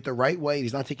is doing it the right way.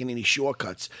 He's not taking any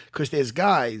shortcuts because there's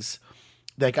guys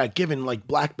that got given like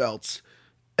black belts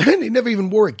and they never even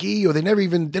wore a gi or they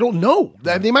don't know.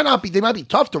 They might be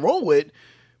tough to roll with,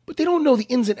 but they don't know the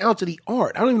ins and outs of the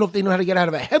art. I don't even know if they know how to get out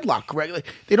of a headlock correctly.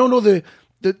 They don't know they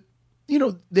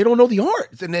don't know the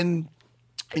art. And then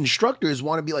instructors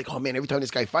want to be like, oh man, every time this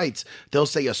guy fights, they'll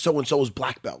say a so-and-so's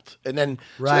black belt. And then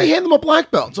so they hand them a black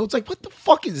belt. So it's like, what the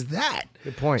fuck is that?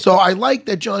 Good point. So I like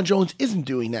that John Jones isn't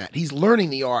doing that. He's learning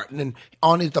the art. And then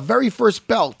on the very first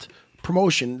belt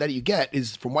promotion that you get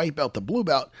is from white belt to blue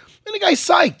belt, and the guy's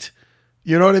psyched.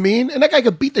 You know what I mean? And that guy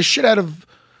could beat the shit out of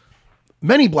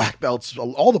many black belts,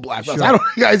 all the black belts. Sure.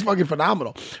 The guy's fucking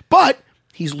phenomenal. But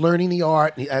he's learning the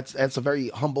art. That's a very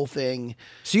humble thing.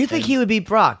 So you think he would beat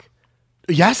Brock?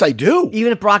 Yes, I do.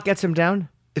 Even if Brock gets him down?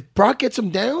 If Brock gets him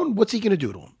down, what's he going to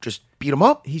do to him? Just beat him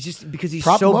up? He's just because he's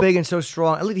so big and so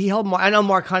strong. At least he held. I know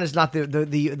Mark Hunt is not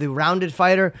the rounded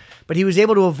fighter, but he was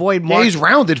able to avoid Mark. Yeah, he's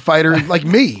rounded fighter like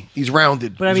me. He's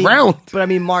rounded. But he's round. But I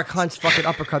mean, Mark Hunt's fucking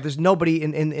uppercut. There's nobody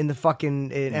in the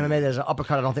fucking MMA that has an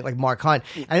uppercut. I don't think like Mark Hunt.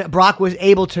 And Brock was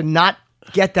able to not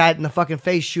get that in the fucking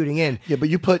face shooting in. Yeah, but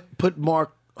you put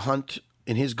Mark Hunt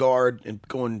in his guard and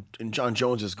going in John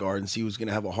Jones's guard and see who's going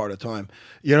to have a harder time.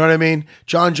 You know what I mean?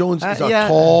 John Jones is a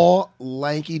tall,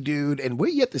 lanky dude, and we're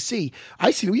yet to see.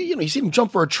 You see him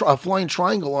jump for a flying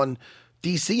triangle on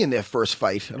DC in their first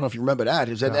fight. I don't know if you remember that.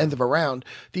 It was at the end of a round.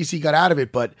 DC got out of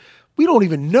it, but we don't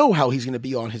even know how he's going to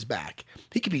be on his back.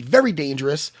 He could be very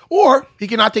dangerous, or he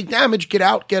cannot take damage, get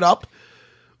out, get up.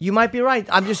 You might be right.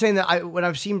 I'm just saying that when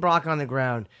I've seen Brock on the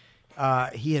ground,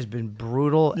 he has been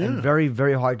brutal and very,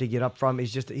 very hard to get up from.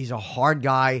 He's a hard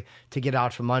guy to get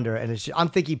out from under. And I'm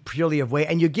thinking purely of weight.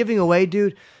 And you're giving away,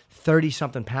 dude,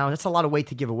 30-something pounds. That's a lot of weight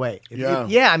to give away.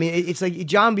 I mean, it's like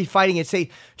John be fighting at, say,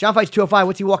 John fights 205.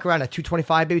 What's he walk around at,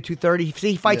 225, maybe 230?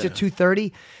 Say he fights at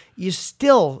 230. You're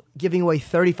still giving away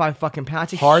 35 fucking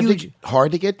pounds. It's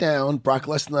hard to get down. Brock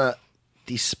Lesnar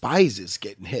despises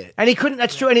getting hit. And he couldn't,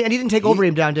 that's true. And he didn't take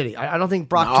Overeem down, did he? I don't think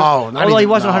Brock although he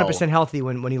wasn't 100% healthy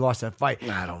when he lost that fight.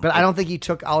 I don't think he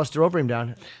took Alistair Overeem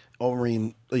down.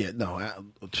 Overeem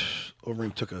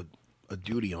took a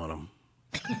duty on him.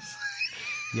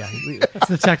 Yeah, it's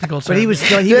the technical term. But he was.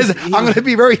 I'm going to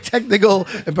be very technical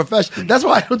and professional. That's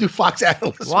why I don't do Fox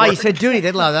analyst. Why? You said duty.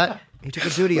 They'd allow that. He took a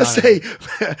duty on him.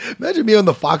 Imagine me on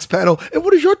the Fox panel. And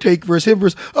what is your take versus him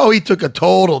versus? Oh, he took a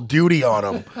total duty on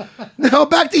him. Now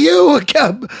back to you,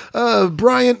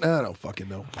 Brian. I don't fucking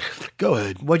know. Go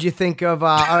ahead. What'd you think of?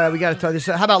 All right, we got to talk this.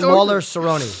 How about Lawler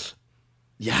Cerrone?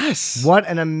 Yes. What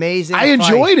an amazing I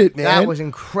enjoyed it, man. That was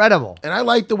incredible. And I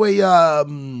like the way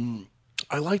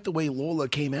Lawler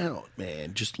came out,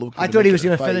 man. I thought he was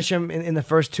going to finish him in the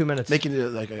first 2 minutes, making it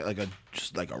like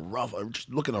a rough, just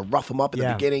looking to rough him up in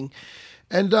the beginning.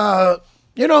 And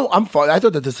I'm fine. I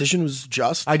thought the decision was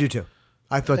just. I do too.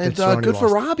 I thought that good for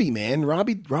Robbie, man.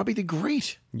 Robbie did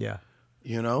great. Yeah,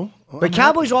 But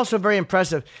Cowboy's also very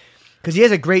impressive. Because he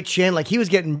has a great chin. Like, he was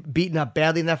getting beaten up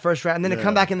badly in that first round. And then to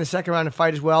come back in the second round and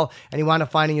fight as well. And he wound up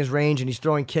finding his range. And he's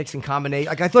throwing kicks and combination.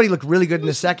 Like, I thought he looked really good in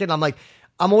the second.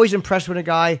 I'm always impressed with a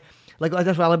guy. Like,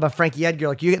 that's what I like about Frankie Edgar.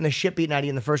 Like, you're getting the shit beaten out of you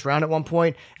in the first round at one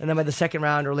point. And then by the second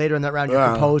round or later in that round,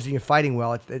 you're composed and you're fighting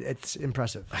well. It's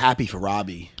impressive. Happy for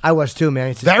Robbie. I was too,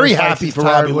 man. Very happy for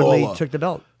Robbie Lawler. He took the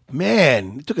belt.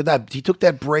 Man, he took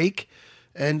that break.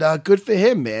 And good for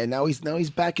him, man. Now he's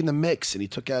back in the mix. And he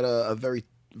took out a very,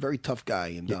 very tough guy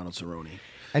in Donald Cerrone.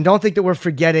 And don't think that we're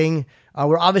forgetting.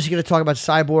 We're obviously going to talk about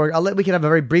Cyborg. We can have a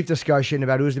very brief discussion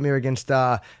about Oezdemir against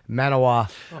Manoa.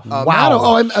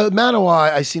 Wow. Manoa,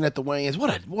 I seen at the weigh-ins.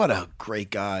 What a great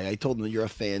guy. I told him that you're a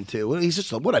fan too. He's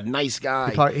just what a nice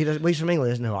guy. He's from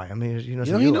England, isn't he? I mean, he knows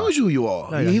he knows who you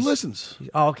are. No, he listens.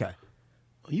 Oh, okay.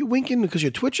 Are you winking because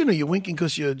you're twitching, or you winking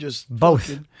because you're just both?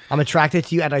 Fucking... I'm attracted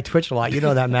to you, and I twitch a lot. You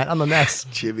know that, Matt. I'm a mess.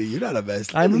 Jimmy, you're not a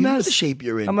mess. I'm a mess. The shape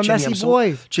you're in. I'm a Jimmy, messy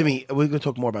boy. Jimmy, we're going to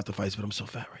talk more about the fights, but I'm so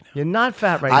fat right now. You're not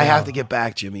fat right now. I have to get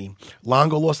back, Jimmy.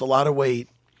 Longo lost a lot of weight,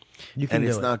 and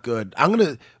it's not good. I'm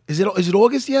gonna. Is it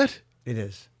August yet? It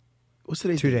is. What's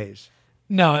today? 2 days.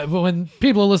 No, but when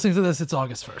people are listening to this, it's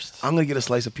August 1st. I'm gonna get a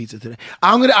slice of pizza today.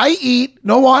 I eat.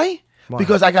 Know why?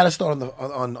 Because I got to start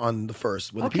on the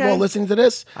first. When the people are listening to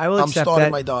this, I'm starting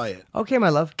my diet. Okay, my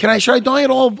love. Should I diet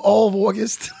all of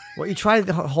August? Well, you try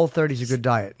the Whole30 is a good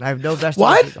diet. I have no best.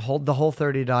 What? The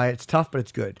Whole30 diet. It's tough, but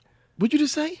it's good. What'd you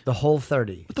just say? The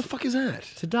Whole30. What the fuck is that?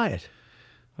 It's a diet.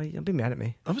 Well, don't be mad at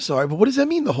me. I'm sorry, but what does that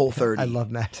mean? The Whole30? I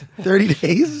love Matt. 30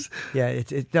 days? Yeah,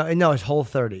 it's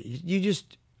Whole30. You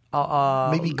just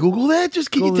maybe Google that.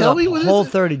 Just can you tell me what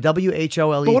Whole30?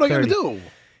 WHOLE. But what am I gonna do?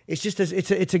 It's just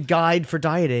it's a guide for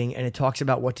dieting, and it talks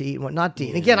about what to eat and what not to eat.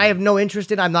 And again, I have no interest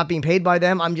in. I'm not being paid by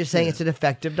them. I'm just saying it's an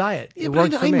effective diet. Yeah, it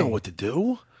but works for me. I know what to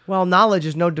do. Well, knowledge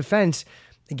is no defense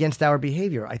against our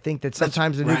behavior. I think that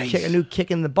sometimes a new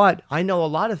kick in the butt. I know a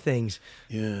lot of things,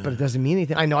 but it doesn't mean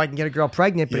anything. I know I can get a girl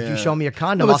pregnant, but if you show me a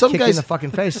condom, I'll kick you in the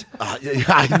fucking face.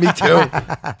 Me too.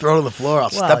 Throw it on the floor. I'll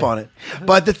step on it.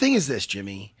 But the thing is this,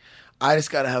 Jimmy. I have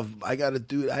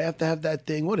to have that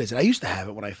thing. What is it? I used to have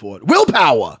it when I fought.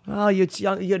 Willpower.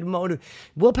 Oh,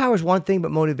 willpower is one thing, but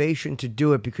motivation to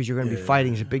do it because you're going to be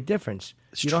fighting is a big difference.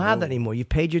 You don't have that anymore. You've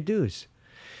paid your dues.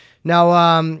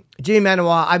 Now, Jimmy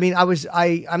Manoa, I mean,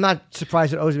 I'm not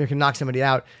surprised that Oezdemir can knock somebody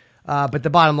out, but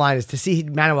the bottom line is to see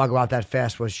Manoa go out that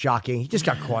fast was shocking. He just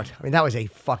got caught. I mean, that was a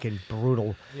fucking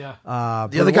brutal. Yeah.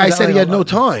 The other guy said he had no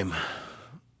time.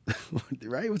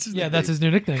 Right? What's his name? That's his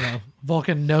new nickname now.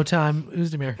 Vulcan No Time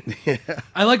Oezdemir. Yeah.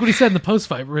 I like what he said in the post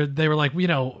fight where they were like,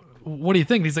 what do you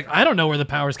think? And he's like, I don't know where the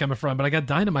power's coming from, but I got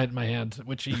dynamite in my hand,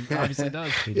 which he obviously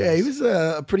does. He was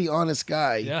a pretty honest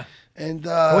guy. Yeah. And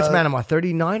what's Manoa,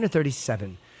 39 or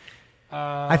 37?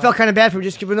 I felt kind of bad for him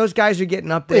just when those guys are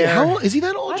getting up there. Wait, how old is he?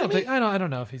 That old? I don't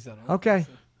know if he's that old. Okay.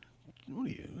 What are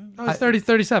you? Oh, he's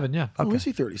 37. Yeah. Okay. Is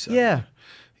he 37? Yeah.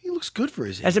 He looks good for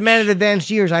his age. As a man of advanced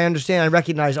years, I understand. I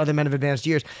recognize other men of advanced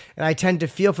years, and I tend to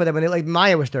feel for them. When like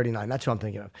Maya was 39. That's what I'm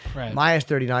thinking of. Right. Maya's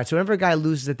 39. So whenever a guy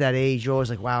loses at that age, you're always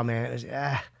like, wow, man,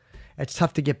 it's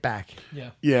tough to get back.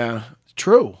 Yeah. Yeah.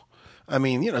 True. I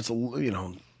mean, it's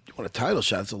you want a title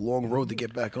shot. It's a long road to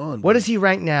get back on. What is he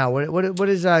ranked now? What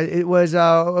is it was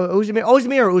Oezdemir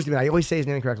or Oezdemir? I always say his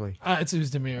name incorrectly. It's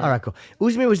Oezdemir. All right, cool.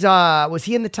 Oezdemir was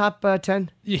he in the top 10?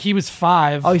 Yeah, he was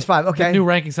 5. Oh, he's 5. Okay. The new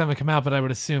rankings haven't come out, but I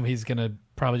would assume he's gonna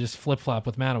probably just flip flop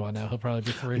with Manoa now. He'll probably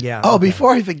be 3. Yeah. Oh, okay.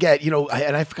 Before I forget,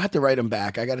 I forgot to write him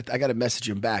back. I got to message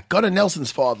him back. Gunnar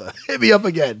Nelson's father hit me up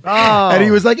again, and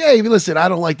he was like, "Hey, listen, I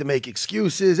don't like to make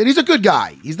excuses, and he's a good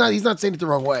guy. He's not saying it the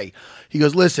wrong way. He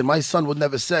goes, listen, my son would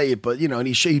never say it, but and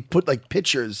he put like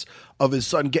pictures of his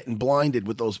son getting blinded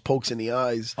with those pokes in the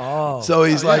eyes. Oh, so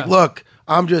he's like, look,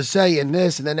 I'm just saying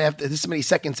this, and then after this many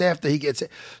seconds after he gets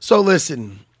it. So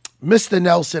listen, Mr.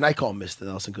 Nelson, I call him Mr.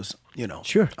 Nelson because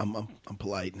sure, I'm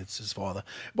polite, and it's his father.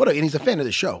 And he's a fan of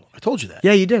the show. I told you that.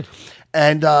 Yeah, you did.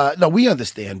 And no, we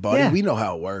understand, buddy. Yeah. We know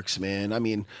how it works, man. I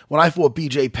mean, when I fought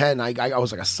BJ Penn, I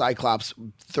was like a cyclops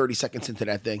 30 seconds into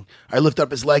that thing. I lifted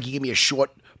up his leg. He gave me a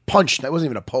short punch. That wasn't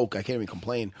even a poke. I can't even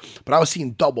complain. But I was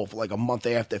seeing double for like a month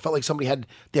after. It felt like somebody had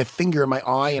their finger in my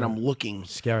eye, and I'm looking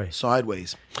scary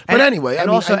sideways. But anyway,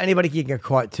 anybody can get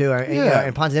caught too.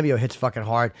 And Ponzinibbio hits fucking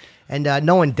hard, and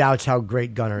no one doubts how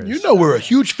great Gunnar is. We're a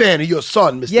huge fan of your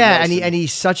son, Mr. Yeah, Nelson. and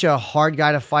he's such a hard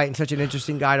guy to fight and such an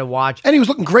interesting guy to watch. And he was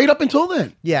looking great up until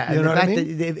then. Yeah, and the fact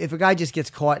that if a guy just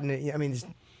gets caught,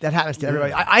 that happens to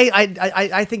everybody.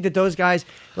 I think that those guys,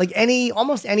 like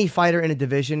almost any fighter in a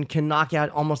division, can knock out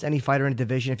almost any fighter in a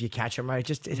division if you catch him right.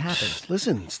 It happens.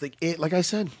 Listen, like I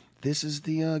said, this is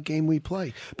the game we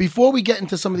play. Before we get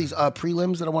into some of these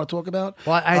prelims that I want to talk about.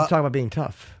 Well, I had to talk about being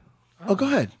tough. Oh, go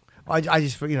ahead. I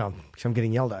just, because I'm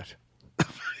getting yelled at.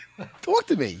 Talk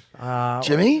to me,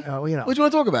 Jimmy. What do you want to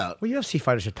talk about? Well, UFC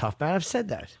fighters are tough, man. I've said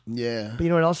that. Yeah. But you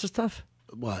know what else is tough?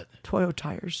 What? Toyo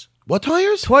tires. What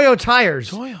tires? Toyo tires.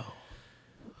 Toyo.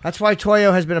 That's why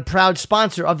Toyo has been a proud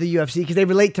sponsor of the UFC, because they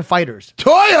relate to fighters.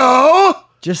 Toyo!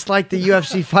 Just like the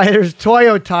UFC fighters,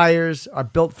 Toyo tires are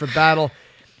built for battle.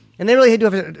 And they really do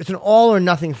have it's an all or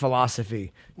nothing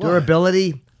philosophy. What?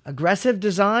 Durability, aggressive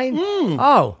design.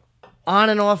 Oh, On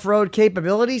and off-road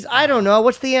capabilities? I don't know.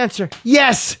 What's the answer?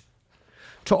 Yes!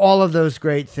 To all of those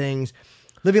great things.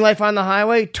 Living life on the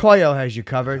highway? Toyo has you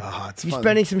covered. It's You fun.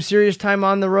 spending some serious time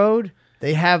on the road?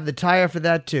 They have the tire for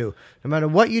that too. No matter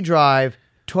what you drive,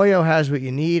 Toyo has what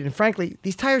you need. And frankly,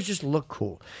 these tires just look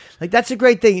cool. Like, that's a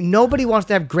great thing. Nobody wants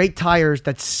to have great tires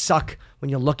that suck when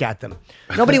you look at them.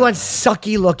 Nobody wants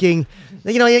sucky looking.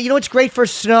 You know what's great for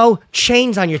snow?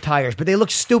 Chains on your tires, but they look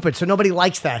stupid, so nobody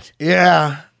likes that.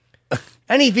 Yeah.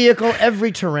 Any vehicle,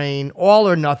 every terrain, all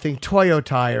or nothing, Toyo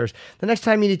tires. The next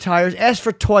time you need tires, ask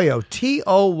for Toyo,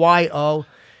 Toyo.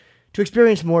 To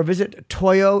experience more, visit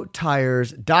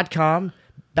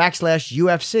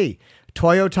toyotires.com/UFC.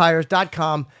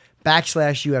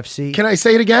 toyotires.com/UFC. Can I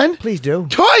say it again? Please do.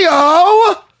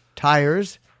 Toyo!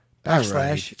 Tires All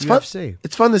right. /UFC.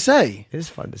 It's fun to say. It is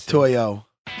fun to say. Toyo.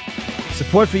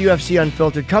 Support for UFC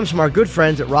Unfiltered comes from our good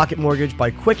friends at Rocket Mortgage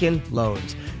by Quicken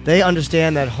Loans. They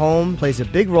understand that home plays a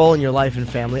big role in your life and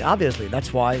family, obviously.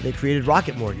 That's why they created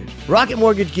Rocket Mortgage. Rocket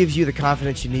Mortgage gives you the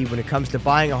confidence you need when it comes to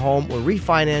buying a home or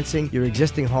refinancing your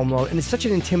existing home loan, and it's such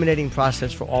an intimidating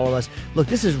process for all of us. Look,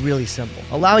 this is really simple,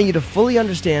 allowing you to fully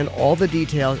understand all the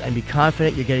details and be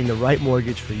confident you're getting the right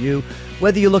mortgage for you,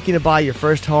 whether you're looking to buy your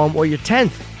first home or your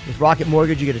 10th. With Rocket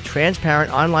Mortgage, you get a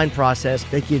transparent online process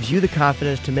that gives you the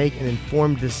confidence to make an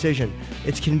informed decision.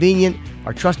 It's convenient.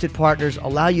 Our trusted partners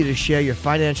allow you to share your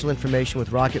financial information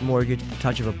with Rocket Mortgage at the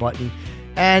touch of a button.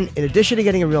 And in addition to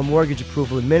getting a real mortgage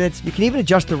approval in minutes, you can even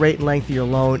adjust the rate and length of your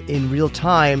loan in real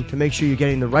time to make sure you're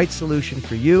getting the right solution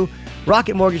for you.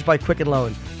 Rocket Mortgage by Quicken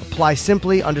Loans. Apply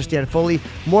simply, understand fully,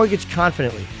 mortgage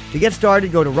confidently. To get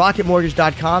started, go to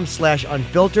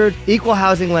rocketmortgage.com/unfiltered. Equal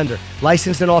housing lender.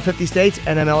 Licensed in all 50 states.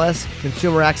 NMLS.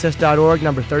 ConsumerAccess.org.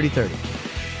 Number 3030.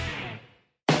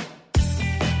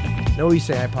 No, what you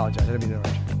say? I apologize. I didn't mean to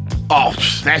interrupt you. Oh,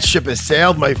 that ship has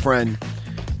sailed, my friend.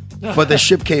 But the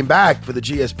ship came back for the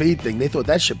GSP thing. They thought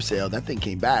that ship sailed. That thing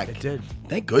came back. It did.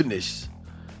 Thank goodness.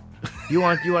 You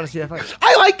want to see that fight?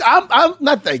 I'm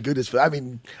not thank goodness for. I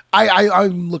mean,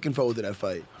 I'm looking forward to that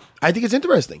fight. I think it's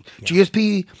interesting. Yeah.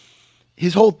 GSP,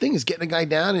 his whole thing is getting a guy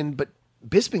down, but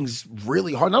Bisping's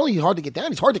really hard. Not only hard to get down,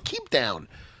 he's hard to keep down.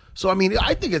 So I mean,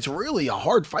 I think it's really a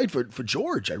hard fight for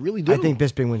George. I really do. I think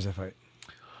Bisping wins the fight.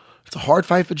 It's a hard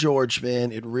fight for George,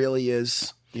 man. It really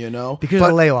is. You know, because of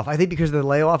the layoff. I think because of the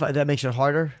layoff, that makes it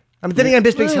harder. I mean, then again,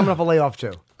 Bisping's coming off a layoff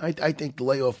too. I think the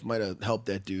layoff might have helped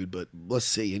that dude, but let's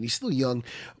see. And he's still young.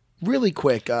 Really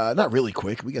quick, not really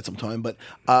quick. We got some time, but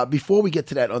before we get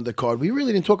to that undercard, we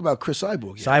really didn't talk about Chris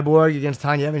Cyborg yet. Cyborg against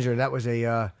Tanya Evinger. That was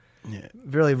a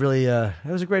really, that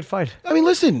was a great fight. I mean,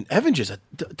 listen,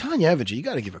 Tanya Evinger, you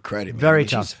got to give her credit. Man. Very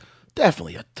tough. She's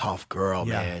definitely a tough girl,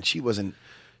 man. She wasn't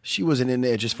in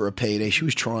there just for a payday. She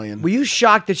was trying. Were you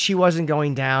shocked that she wasn't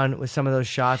going down with some of those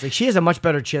shots? Like, she has a much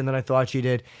better chin than I thought she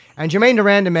did. And Germaine de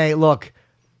Randamie, look,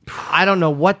 I don't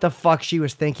know what the fuck she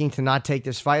was thinking to not take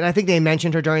this fight. And I think they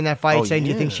mentioned her during that fight, saying, do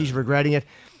you think she's regretting it?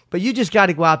 But you just got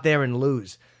to go out there and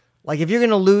lose. Like, if you're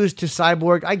going to lose to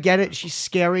Cyborg, I get it. She's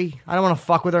scary. I don't want to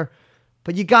fuck with her.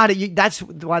 But you got it. That's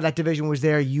why that division was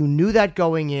there. You knew that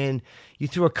going in. You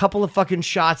threw a couple of fucking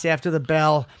shots after the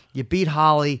bell. You beat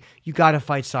Holly. You got to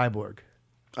fight Cyborg.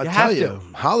 I'll tell you,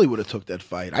 Holly would have took that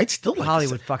fight. I'd still like Holly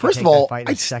to would fucking First take of all, that fight in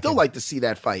I'd a second. still like to see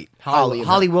that fight.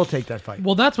 Holly will take that fight.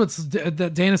 Well, that's what's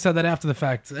that Dana said that after the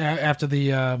fact, after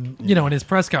the in his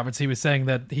press conference, he was saying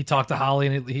that he talked to Holly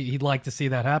and he'd like to see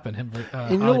that happen.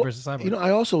 Holly versus Cyborg. You know,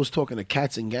 I also was talking to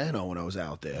Kat Zingano when I was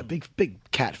out there. Big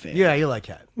Cat fan. Yeah, you like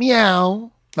Kat.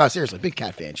 Meow. No, seriously, big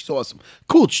Cat fan. She's awesome.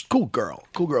 Cool girl.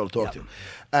 Cool girl to talk to.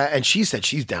 And she said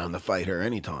she's down to fight her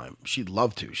anytime. She'd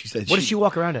love to. She said, what does she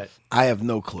walk around at? I have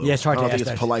no clue. Yeah, it's hard to ask. I don't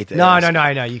think it's polite to no, ask. No,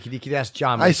 I know. You could ask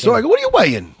John. I saw her. I go, what are you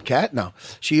weighing, Kat? No.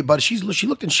 She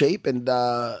looked in shape, and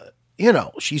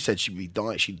she said she'd be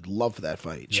dying. She'd love for that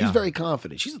fight. She's very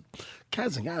confident. Kat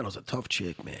Zingano's a tough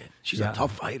chick, man. She's a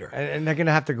tough fighter. And they're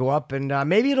gonna have to go up, and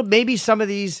maybe some of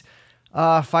these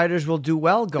fighters will do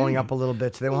well going up a little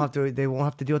bit, so they won't have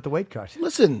to deal with the weight cut.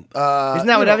 Listen, isn't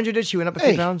that what Evinger did? She went up a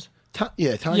few pounds.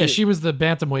 Tanya, she was the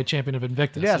bantamweight champion of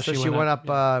Invictus. Yeah, so she went up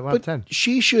 10.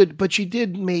 But she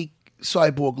did make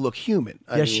Cyborg look human.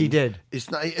 I mean, she did.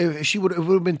 It's not. If it would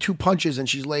have been 2 punches and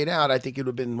she's laid out, I think it would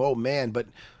have been, oh man. But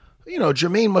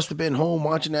Jermaine must have been home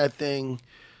watching that thing,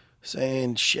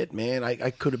 saying, "Shit, man, I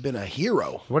could have been a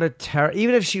hero." What a terror!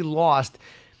 Even if she lost.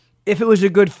 If it was a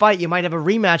good fight, you might have a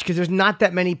rematch because there's not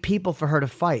that many people for her to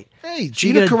fight. Hey,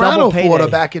 Gina Carano fought her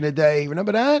back in the day.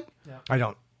 Remember that? Yeah. I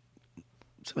don't.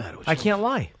 What's the matter with you? I can't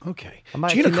lie. Okay.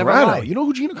 Gina Carano. You know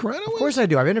who Gina Carano is? Of course I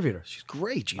do. I've interviewed her. She's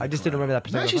great, Gina I just Carano. didn't remember that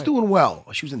particular Now she's fight. doing well.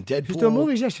 She was in Deadpool. She's doing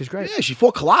movies, yes. She's great. Yeah, she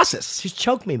fought Colossus. She's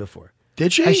choked me before.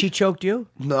 Did she? Has she choked you?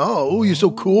 No. Ooh, you're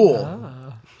so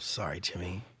cool. Sorry,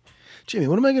 Jimmy. Jimmy,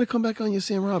 when am I going to come back on your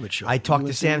Sam Roberts show? I talked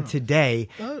to Sam today.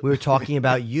 We were talking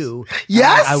about you.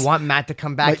 Yes? I want Matt to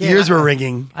come back My in. ears were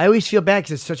ringing. I always feel bad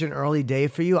because it's such an early day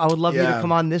for you. I would love you to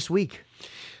come on this week.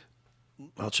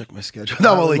 I'll check my schedule.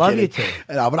 No, I'm only love kidding. you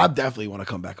to. No, but I definitely want to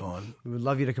come back on. We would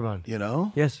love you to come on. You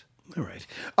know? Yes. All right.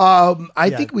 I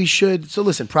think we should. So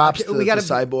listen, props to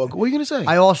Cyborg. What are you going to say?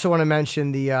 I also want to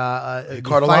mention the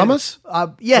Carter Lamas?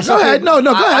 Yes. Go ahead. No,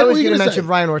 go ahead. I was going to mention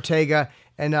Brian Ortega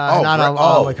and Renato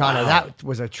Moicano. Wow. That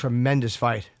was a tremendous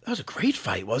fight. That was a great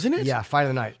fight, wasn't it? Yeah, fight of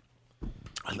the night.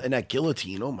 And that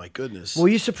guillotine, oh my goodness. Were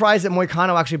you surprised that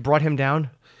Moicano actually brought him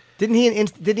down? Didn't he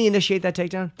initiate that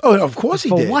takedown? Oh, of course he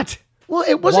did. For what? Well,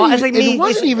 it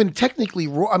wasn't even technically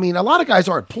raw. I mean, a lot of guys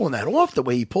aren't pulling that off the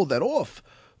way he pulled that off,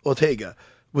 Ortega.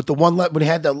 With the one when he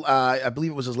had the, I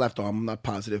believe it was his left arm. I'm not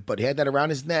positive, but he had that around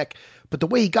his neck. But the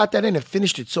way he got that in and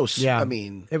finished it so, I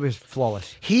mean, it was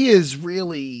flawless. He is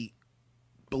really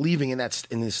believing in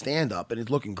his stand up, and he's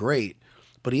looking great.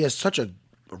 But he has such a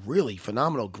really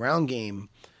phenomenal ground game.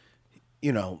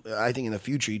 You know, I think in the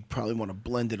future he'd probably want to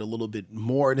blend it a little bit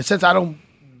more. In a sense, I don't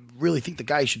really think the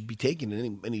guy should be taking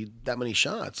that many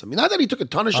shots. I mean, not that he took a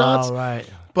ton of shots, right?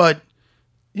 But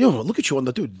you know, look at you on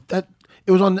the dude.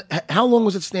 It was on. How long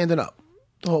was it standing up?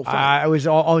 The whole fight. It was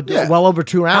well over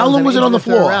 2 rounds. How long was it on the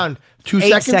floor? Round. 2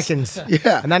 8 seconds.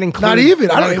 Yeah, and that included not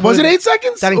even. I don't know. Was it 8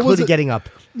 seconds? That included getting up.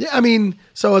 Yeah, I mean,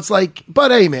 so it's like, but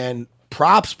hey, man,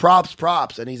 props,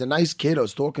 and he's a nice kid. I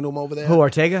was talking to him over there. Who,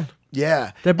 Ortega?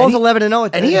 Yeah, they're both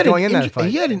 11-0. And he had going in that fight.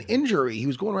 He had an injury. He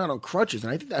was going around on crutches,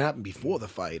 and I think that happened before the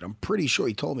fight. I'm pretty sure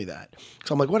he told me that.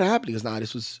 So I'm like, what happened? He goes, nah,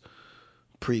 this was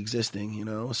pre-existing, you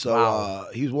know. So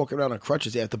he was walking around on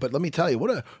crutches after. But let me tell you,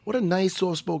 what a nice,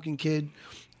 soft-spoken kid.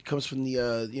 He comes from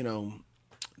the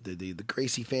the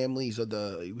Gracie family.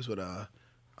 He was with I'm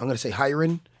gonna say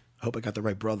Hiron. I hope I got the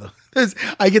right brother.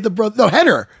 I get the brother. No,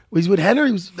 Henner. He's with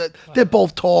Henner. They're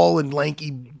both tall and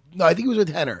lanky. No, I think he was with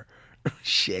Henner.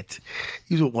 Shit.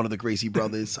 He was with one of the Gracie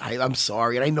brothers. I'm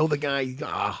sorry. And I know the guy.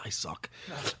 I suck.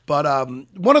 But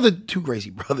one of the 2 Gracie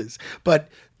brothers. But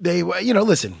they,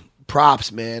 listen,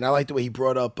 props, man. I like the way he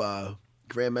brought up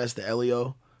Grandmaster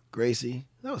Elio Gracie.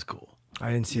 That was cool.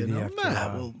 I didn't see the after.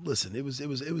 Well, listen, it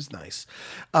was nice.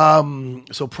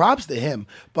 So props to him.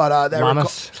 But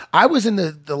I was in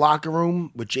the locker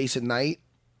room with Jason Knight.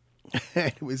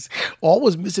 It was all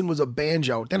was missing was a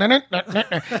banjo.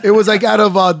 It was like out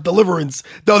of Deliverance.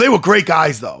 No, they were great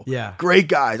guys though. Yeah, great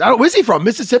guys. Where's he from?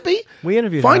 Mississippi? We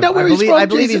interviewed. Find out where he's from. I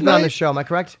believe he's been on the show. Am I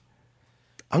correct?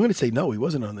 I'm going to say no. He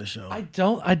wasn't on this show. I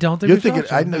don't think you're thinking.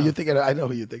 I know you're thinking. I know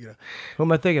who you're thinking of. Who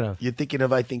am I thinking of? You're thinking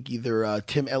of, I think, either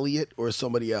Tim Elliott or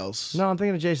somebody else. No, I'm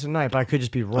thinking of Jason Knight, but I could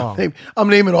just be wrong. I'm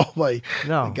naming all my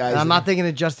guys. I'm not thinking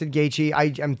of Justin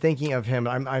Gaethje. I'm thinking of him.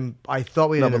 I thought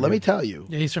we. No, but let me tell you.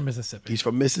 Yeah, he's from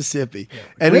Mississippi. Yeah.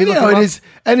 And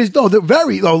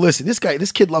listen,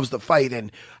 this kid loves to fight,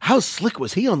 and how slick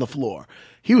was he on the floor?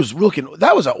 He was looking.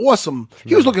 That was awesome.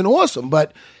 He was looking awesome,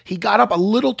 but he got up a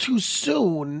little too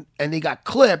soon, and he got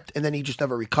clipped, and then he just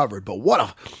never recovered. But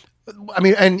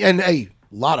and a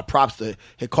lot of props to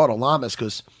Ricardo Lamas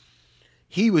because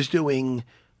he was doing.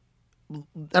 And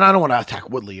I don't want to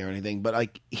attack Woodley or anything, but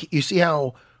like you see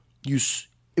how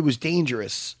it was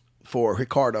dangerous for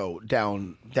Ricardo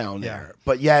down there,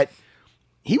 but yet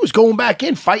he was going back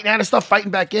in, fighting out of stuff,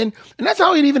 fighting back in, and that's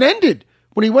how it even ended.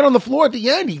 When he went on the floor at the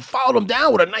end, he followed him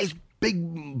down with a nice big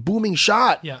booming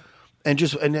shot. Yeah. And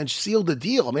then sealed the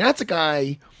deal. I mean, that's a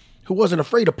guy who wasn't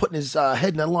afraid of putting his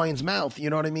head in a lion's mouth, you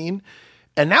know what I mean?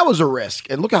 And that was a risk.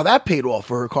 And look how that paid off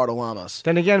for Ricardo Lamas.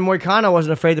 Then again, Moicano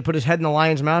wasn't afraid to put his head in the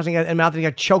lion's mouth and he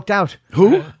got choked out.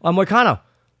 Who? Moicano.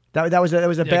 That was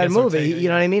a bad move. You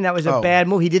know what I mean? That was a bad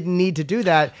move. He didn't need to do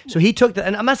that. So he took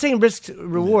and I'm not saying risks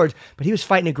rewards, but he was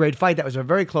fighting a great fight. That was a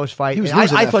very close fight. He was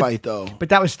losing that fight though. But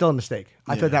that was still a mistake.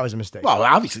 I thought that was a mistake. Well,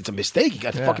 obviously it's a mistake. He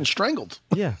got fucking strangled.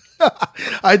 Yeah.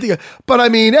 I think, but I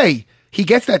mean, hey, he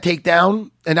gets that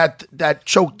takedown and that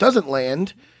choke doesn't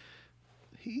land.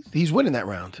 He's winning that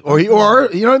round, or you know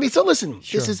what I mean. So listen,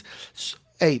 this is,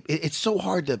 it's so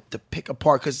hard to pick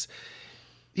apart because,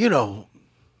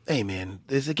 hey man,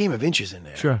 there's a game of inches in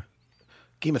there. Sure.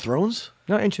 Game of Thrones?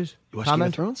 No, inches. You watch Game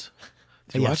of Thrones?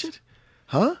 Did you watch it?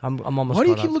 Huh? I'm almost. Why do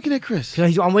you caught keep up. looking at Chris?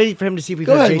 I'm waiting for him to see if we've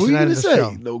Go had ahead. What Jason are you Knight going on to the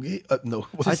say? show. No.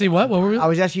 To see what? What were we? I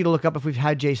was asking you to look up if we've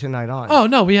had Jason Knight on. Oh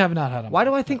no, we have not had him. Why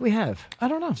do I think we have? I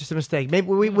don't know. Just a mistake. Maybe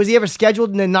was he ever scheduled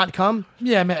and then not come?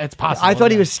 Yeah, it's possible. I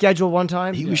thought he yeah. was scheduled one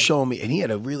time. He was showing me, and he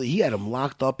had him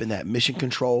locked up in that mission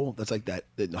control. That's like that.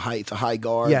 It's a high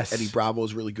guard. Yes. Eddie Bravo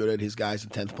is really good at his guys in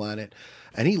 10th Planet,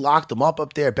 and he locked him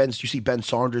up there. You see Ben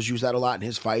Saunders use that a lot in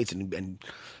his fights,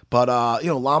 but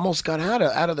Lamos got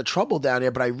out of the trouble down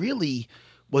there. But I really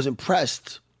was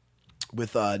impressed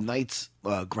with Knight's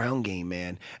ground game,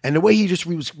 man, and the way he just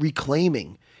was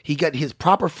reclaiming. He got his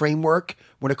proper framework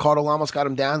when Ricardo Lamos got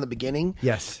him down in the beginning.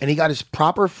 Yes. And he got his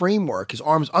proper framework, his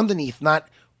arms underneath, not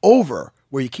over,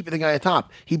 where you keep the guy at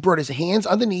top. He brought his hands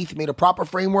underneath, made a proper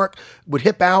framework, would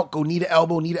hip out, go knee to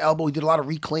elbow. He did a lot of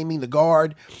reclaiming the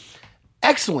guard.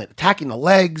 Excellent. Attacking the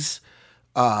legs.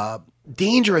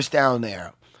 Dangerous down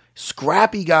there.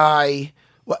 Scrappy guy.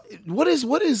 What is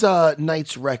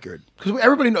Knight's record? Because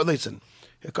everybody knows, listen,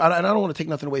 and I don't want to take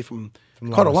nothing away from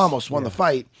Ricardo Lamos won the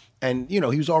fight, and he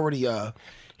was already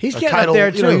he's a getting title, up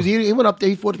there too. He went up there,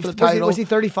 he fought for the title. Was he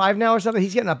 35 now or something?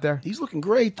 He's getting up there. He's looking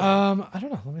great. I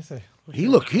don't know. Let me see. He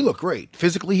looked great.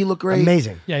 Physically, he looked great.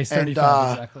 Amazing. Yeah, he's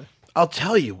 35 exactly. I'll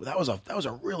tell you, that was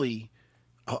a really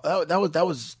for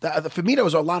me that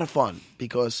was a lot of fun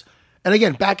because, and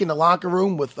again, back in the locker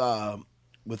room with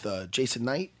Jason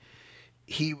Knight,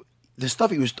 the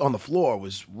stuff he was on the floor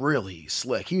was really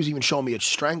slick. He was even showing me a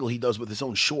strangle he does with his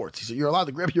own shorts. He said, "You're allowed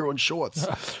to grab your own shorts."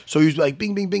 So he was like,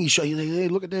 "Bing, bing, bing." He's like, "Hey,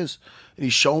 look at this," and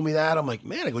he's showing me that. I'm like,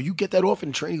 "Man," I go, "You get that off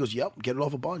in training?" He goes, "Yep, get it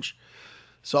off a bunch."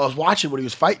 So I was watching when he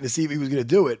was fighting to see if he was going to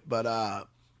do it, but I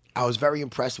was very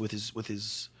impressed with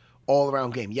his all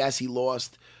around game. Yes, he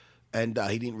lost, and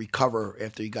he didn't recover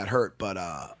after he got hurt, but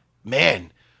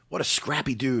man. What a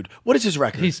scrappy dude. What is his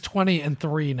record? He's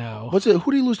 20-3 now. Who did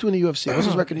he lose to in the UFC? What's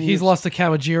his record in the He's UFC? lost to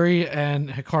Kawajiri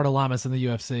and Ricardo Lamas in the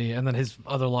UFC, and then his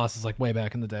other losses like way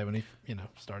back in the day when he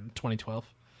started in 2012.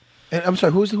 And I'm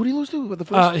sorry, who did he lose to? What the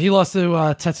first? He lost to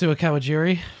Tetsuya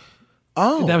Kawajiri.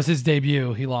 Oh. That was his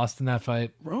debut. He lost in that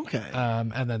fight. Okay.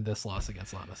 And then this loss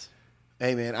against Lamas.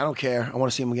 Hey, man, I don't care. I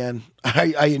want to see him again.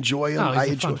 I enjoy him. Oh, he's I a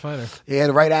enjoy. fun fighter. He had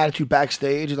the right attitude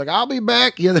backstage. He's like, "I'll be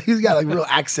back." He's got like real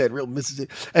accent, real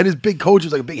Mississippi. And his big coach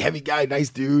was like a big, heavy guy, nice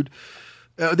dude.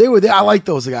 They were there. I like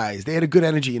those guys. They had a good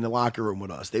energy in the locker room with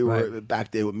us. They were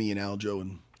back there with me and Aljo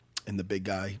and the big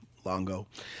guy Longo.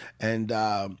 And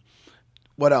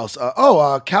what else?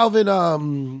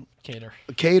 Calvin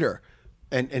Cater,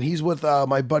 and he's with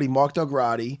my buddy Mark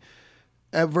Delgrati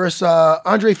versus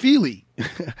Andre Fili.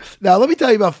 Now, let me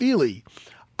tell you about Fili.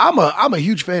 I'm a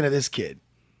huge fan of this kid.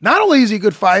 Not only is he a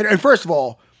good fighter, and first of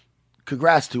all,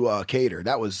 congrats to Cater.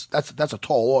 That's a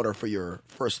tall order for your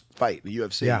first fight in the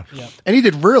UFC. Yeah. And he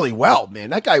did really well,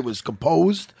 man. That guy was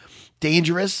composed,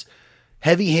 dangerous,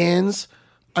 heavy hands.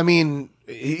 I mean,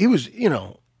 he was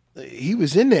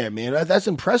in there, man. That's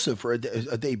impressive for a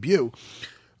debut.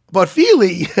 But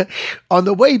Fili, on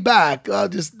the way back,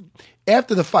 just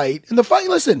after the fight, in the fight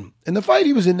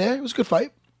he was in there. It was a good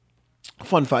fight,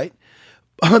 fun fight.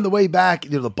 On the way back,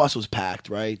 the bus was packed,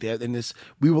 right?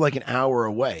 We were like an hour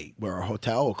away, where our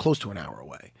hotel, or close to an hour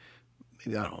away.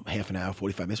 Maybe, I don't know, half an hour,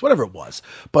 45 minutes, whatever it was.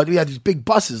 But we had these big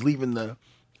buses leaving the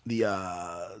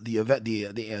event,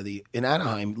 in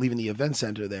Anaheim, leaving the event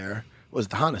center there. It was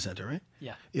the Honda Center, right?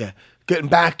 Yeah. Yeah. Getting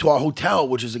back to our hotel,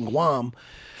 which is in Guam.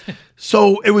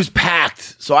 So it was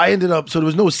packed. So there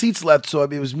was no seats left. So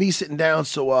it was me sitting down.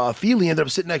 So Fili ended up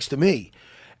sitting next to me.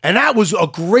 And that was a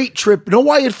great trip. You know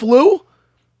why it flew?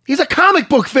 He's a comic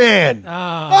book fan.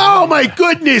 Oh my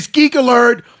goodness. Geek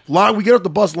alert. We get off the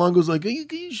bus. Longo's like,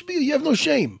 you have no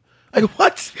shame. I go,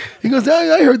 what? He goes,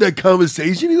 I heard that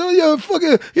conversation. He goes, you're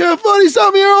funny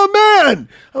something, you're a man.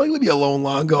 I'm like, leave me alone,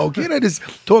 Longo. Can't I just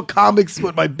talk comics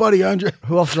with my buddy Andre?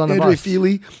 Who else is on the Andre bus?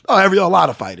 Fili. Oh, a lot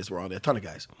of fighters were on there. A ton of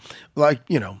guys. Like,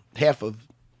 half of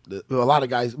a lot of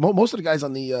guys. Most of the guys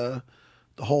on the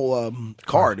whole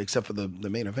card, except for the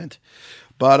main event.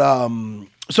 But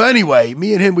so anyway,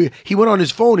 me and him, he went on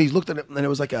his phone. He looked at it, and it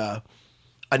was like a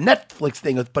Netflix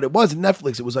thing, but it wasn't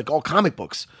Netflix. It was like all comic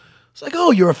books. It's like,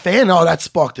 oh, you're a fan? Oh, that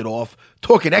sparked it off.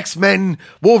 Talking X-Men,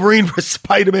 Wolverine versus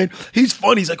Spider-Man. He's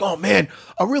funny. He's like, oh man,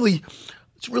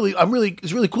 it's really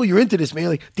cool you're into this, man.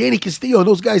 Like Danny Castillo and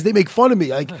those guys, they make fun of me.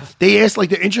 Like they ask like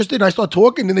they're interested, and I start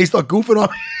talking, and they start goofing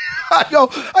on me. I go,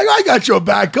 I got your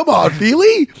back. Come on,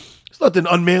 Fili. There's nothing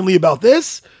unmanly about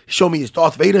this. He showed me his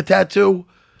Darth Vader tattoo.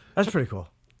 That's pretty cool.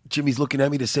 Jimmy's looking at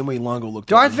me the same way Longo looked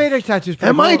Darth at me. Vader tattoos.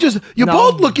 Pretty cool. You're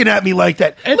both looking at me like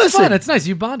that. It's Listen. fun. It's nice.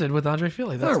 You bonded with Andre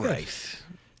Fili. That's All good. right.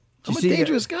 I'm a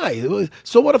dangerous guy.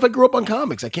 So what if I grew up on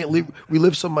comics? I can't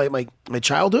relive some of my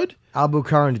childhood? Abu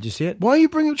Karan, did you see it? Why are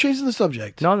you changing the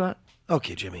subject? No, I'm not.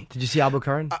 Okay, Jimmy. Did you see Abu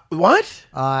Karan? What?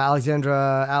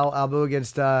 Alexandra Albu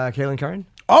against Kaylin Curran?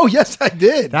 Oh, yes, I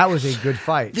did. That was a good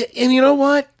fight. And you know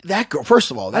what? That girl,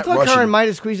 first of all, I thought Curran might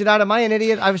have squeezed it out. Am I an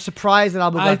idiot? I was surprised that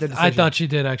Albu got the decision. I thought she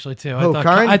did, actually, too. Who,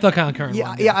 Curran? I thought Kaylin Curran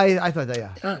won. I thought that,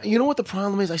 yeah. You know what the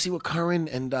problem is? I see with Curran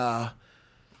and, there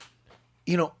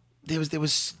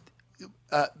was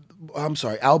I'm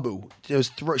sorry, Albu.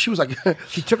 She was like...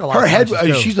 she took a lot her of head.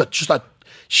 too.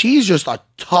 She's just a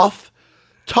tough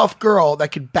girl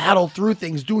that could battle through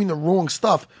things doing the wrong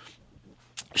stuff.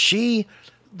 She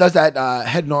does that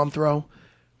head and arm throw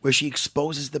where she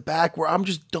exposes the back, where I'm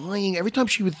just dying. Every time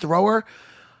she would throw her,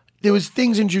 there was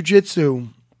things in jiu-jitsu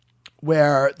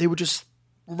where they were just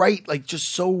right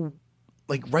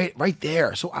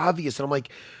there, so obvious. And I'm like,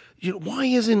 why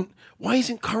isn't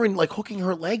Curran like hooking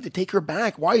her leg to take her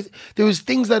back? There was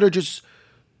things that are just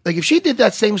like, if she did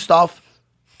that same stuff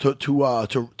to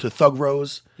Thug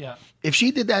Rose, yeah. If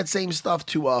she did that same stuff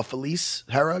to Felice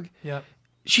Herrig, yeah.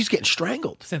 She's getting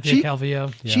strangled. Cynthia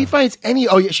Calvillo. Yeah. She fights any.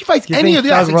 Oh yeah, she fights any of the.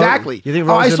 Yes, exactly. You think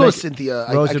I saw Cynthia.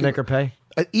 Rose would make her pay.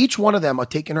 Each one of them are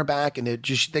taking her back, and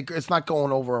it's not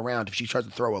going over around if she tries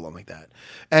to throw along like that.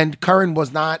 And Curran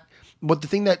was not. But the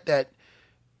thing that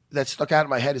stuck out in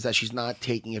my head is that she's not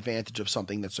taking advantage of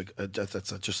something that's like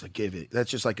that's just a give.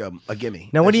 That's just like a gimme.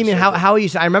 Now, what do you mean? How are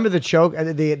you? I remember the choke,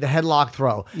 the headlock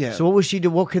throw. Yeah. So what would she do?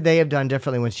 What could they have done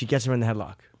differently when she gets her in the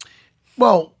headlock?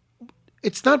 Well,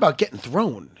 it's not about getting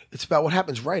thrown. It's about what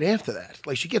happens right after that.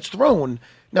 Like, she gets thrown.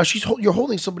 Now you're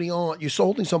holding somebody on. You're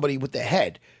holding somebody with the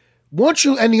head. Once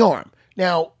you and the arm.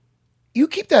 Now, you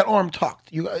keep that arm tucked.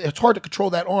 It's hard to control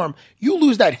that arm. You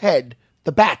lose that head.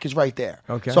 The back is right there.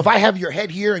 Okay. So if I have your head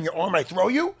here and your arm, and I throw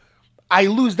you, I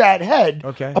lose that head.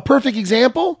 Okay. A perfect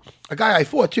example. A guy I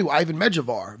fought too, Ivan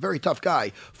Medjevar, very tough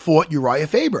guy, fought Uriah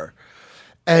Faber,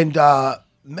 and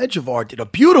Medjevar did a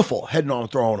beautiful head and arm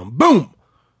throw on him. Boom.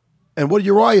 And what did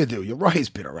Uriah do? Uriah's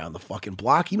been around the fucking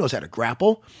block. He knows how to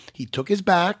grapple. He took his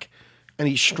back and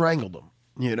he strangled him,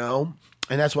 And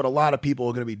that's what a lot of people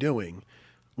are going to be doing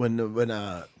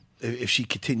if she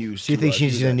continues. Do you think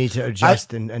she's going to need to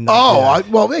adjust and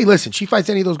well, hey, listen, she fights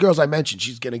any of those girls I mentioned,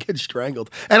 she's going to get strangled.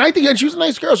 And I think, and she was a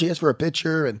nice girl. She asked for a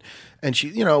picture and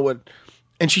she,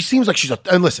 and she seems like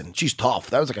and listen, she's tough.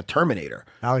 That was like a Terminator.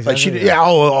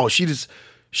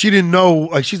 She didn't know,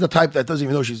 like, she's the type that doesn't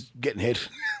even know she's getting hit.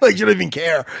 Like, she didn't even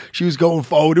care. She was going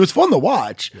forward. It was fun to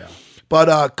watch. Yeah.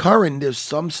 But Curran, there's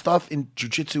some stuff in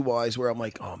jiu-jitsu wise where I'm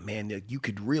like, oh man, you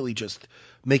could really just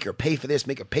make her pay for this,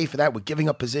 make her pay for that with giving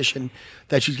up position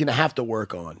that she's going to have to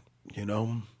work on,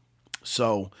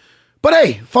 So, but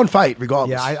hey, fun fight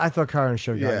regardless. Yeah, I thought Curran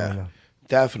should have gotten her.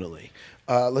 Definitely.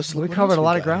 We covered a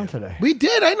lot of ground today. We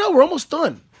did. I know. We're almost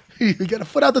done. You got a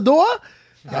foot out the door?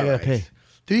 I got to pee.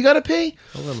 Do you got to pee?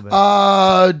 A little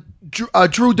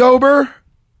bit. Drew Dober.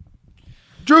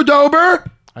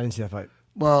 I didn't see that fight.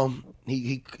 Well,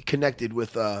 he connected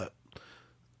with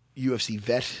UFC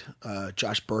vet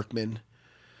Josh Berkman.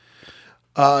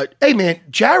 Hey man,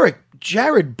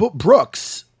 Jared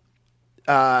Brooks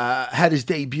had his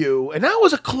debut, and that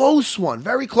was a close one,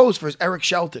 very close for Eric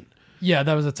Shelton. Yeah,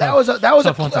 that was a tough. That was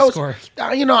a one to score.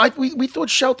 We thought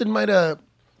Shelton might have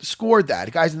scored that.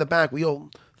 The guys in the back, we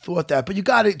all thought that, but you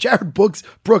got it, Jared Brooks.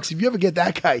 If you ever get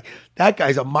that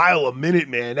guy's a mile a minute,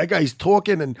 man. That guy's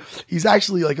talking, and he's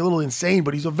actually like a little insane,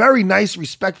 but he's a very nice,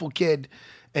 respectful kid,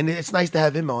 and it's nice to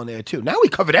have him on there too. Now we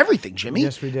covered everything, Jimmy.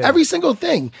 Yes, we did. Every single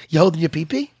thing. You holding your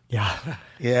pee-pee? Yeah.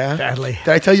 Yeah. Badly.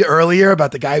 Did I tell you earlier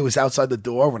about the guy who was outside the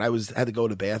door when I had to go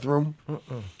to the bathroom?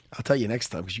 I'll tell you next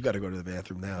time because you got to go to the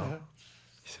bathroom now.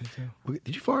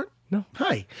 Did you fart? No.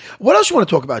 Hi. What else you want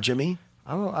to talk about, Jimmy?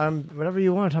 I'm whatever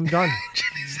you want. I'm done.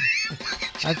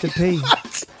 I have to pee.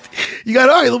 All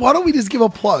right. Why don't we just give a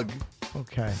plug?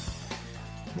 Okay.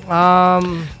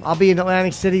 I'll be in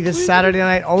Atlantic City this Saturday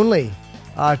night only.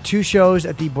 2 shows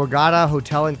at the Borgata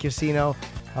Hotel and Casino.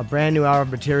 A brand new hour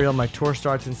of material. My tour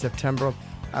starts in September.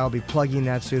 I'll be plugging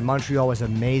that soon. Montreal was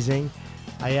amazing.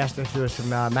 I asked them if there were some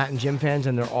Matt and Jim fans,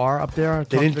 and there are up there.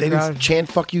 They didn't chant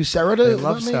 "fuck you, Sarah." They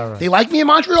love Sarah. They like me in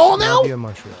Montreal now. I love you in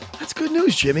Montreal. That's good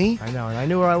news, Jimmy. I know, and I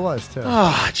knew where I was too.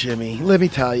 Jimmy, let me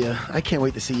tell you, I can't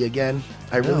wait to see you again.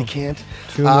 I really can't.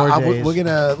 2 more days.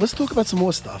 Let's talk about some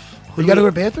more stuff. You got to go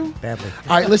to the bathroom? Badly.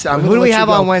 All right, listen. Who do we have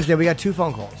on Wednesday? We got 2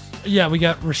 phone calls. Yeah, we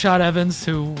got Rashad Evans,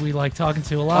 who we like talking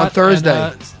to a lot. On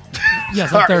Thursday. And,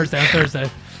 yes, on Thursday.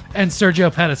 And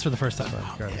Sergio Pettis for the first time.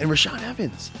 And Rashad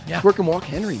Evans. Yeah. He's working Mark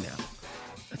Henry now.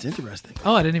 That's interesting.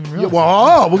 Oh, I didn't even realize.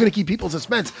 Well, we're going to keep people in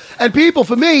suspense. And people,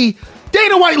 for me,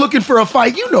 Dana White looking for a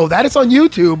fight. You know that. It's on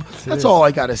YouTube. That's all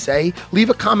I got to say.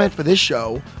 Leave a comment for this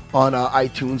show on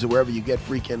iTunes or wherever you get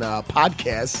freaking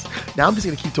podcasts. Now I'm just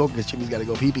going to keep talking because Jimmy's got to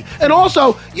go pee-pee. And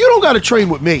also, you don't got to train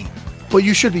with me, but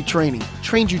you should be training.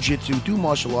 Train jiu-jitsu, do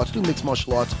martial arts, do mixed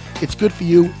martial arts. It's good for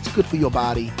you. It's good for your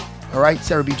body. All right?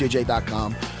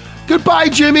 SarahBJJ.com. Goodbye,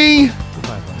 Jimmy.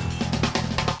 Goodbye, buddy.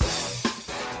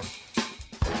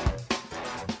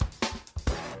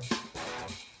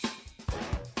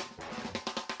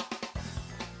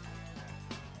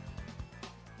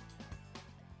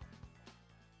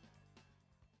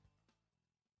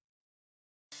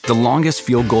 The longest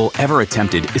field goal ever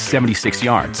attempted is 76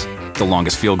 yards. The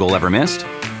longest field goal ever missed?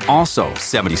 Also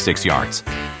 76 yards.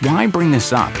 Why bring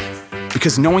this up?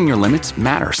 Because knowing your limits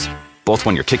matters, both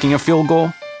when you're kicking a field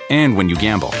goal and when you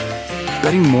gamble.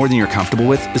 Betting more than you're comfortable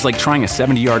with is like trying a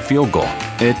 70-yard field goal.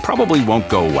 It probably won't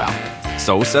go well.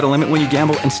 So set a limit when you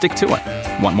gamble and stick to it.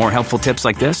 Want more helpful tips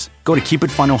like this? Go to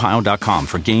keepitfunohio.com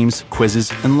for games,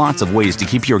 quizzes, and lots of ways to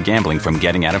keep your gambling from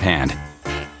getting out of hand.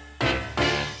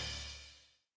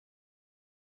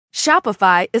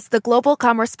 Shopify is the global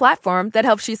commerce platform that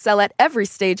helps you sell at every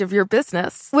stage of your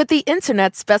business. With the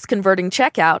internet's best converting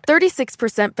checkout,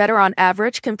 36% better on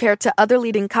average compared to other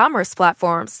leading commerce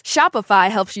platforms,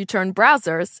 Shopify helps you turn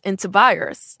browsers into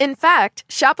buyers. In fact,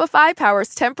 Shopify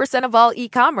powers 10% of all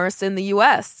e-commerce in the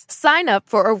U.S. Sign up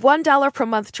for a $1 per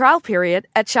month trial period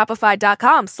at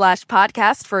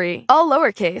shopify.com/podcastfree. All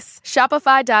lowercase,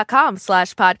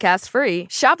 shopify.com/podcastfree,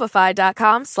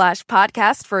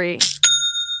 shopify.com/podcastfree.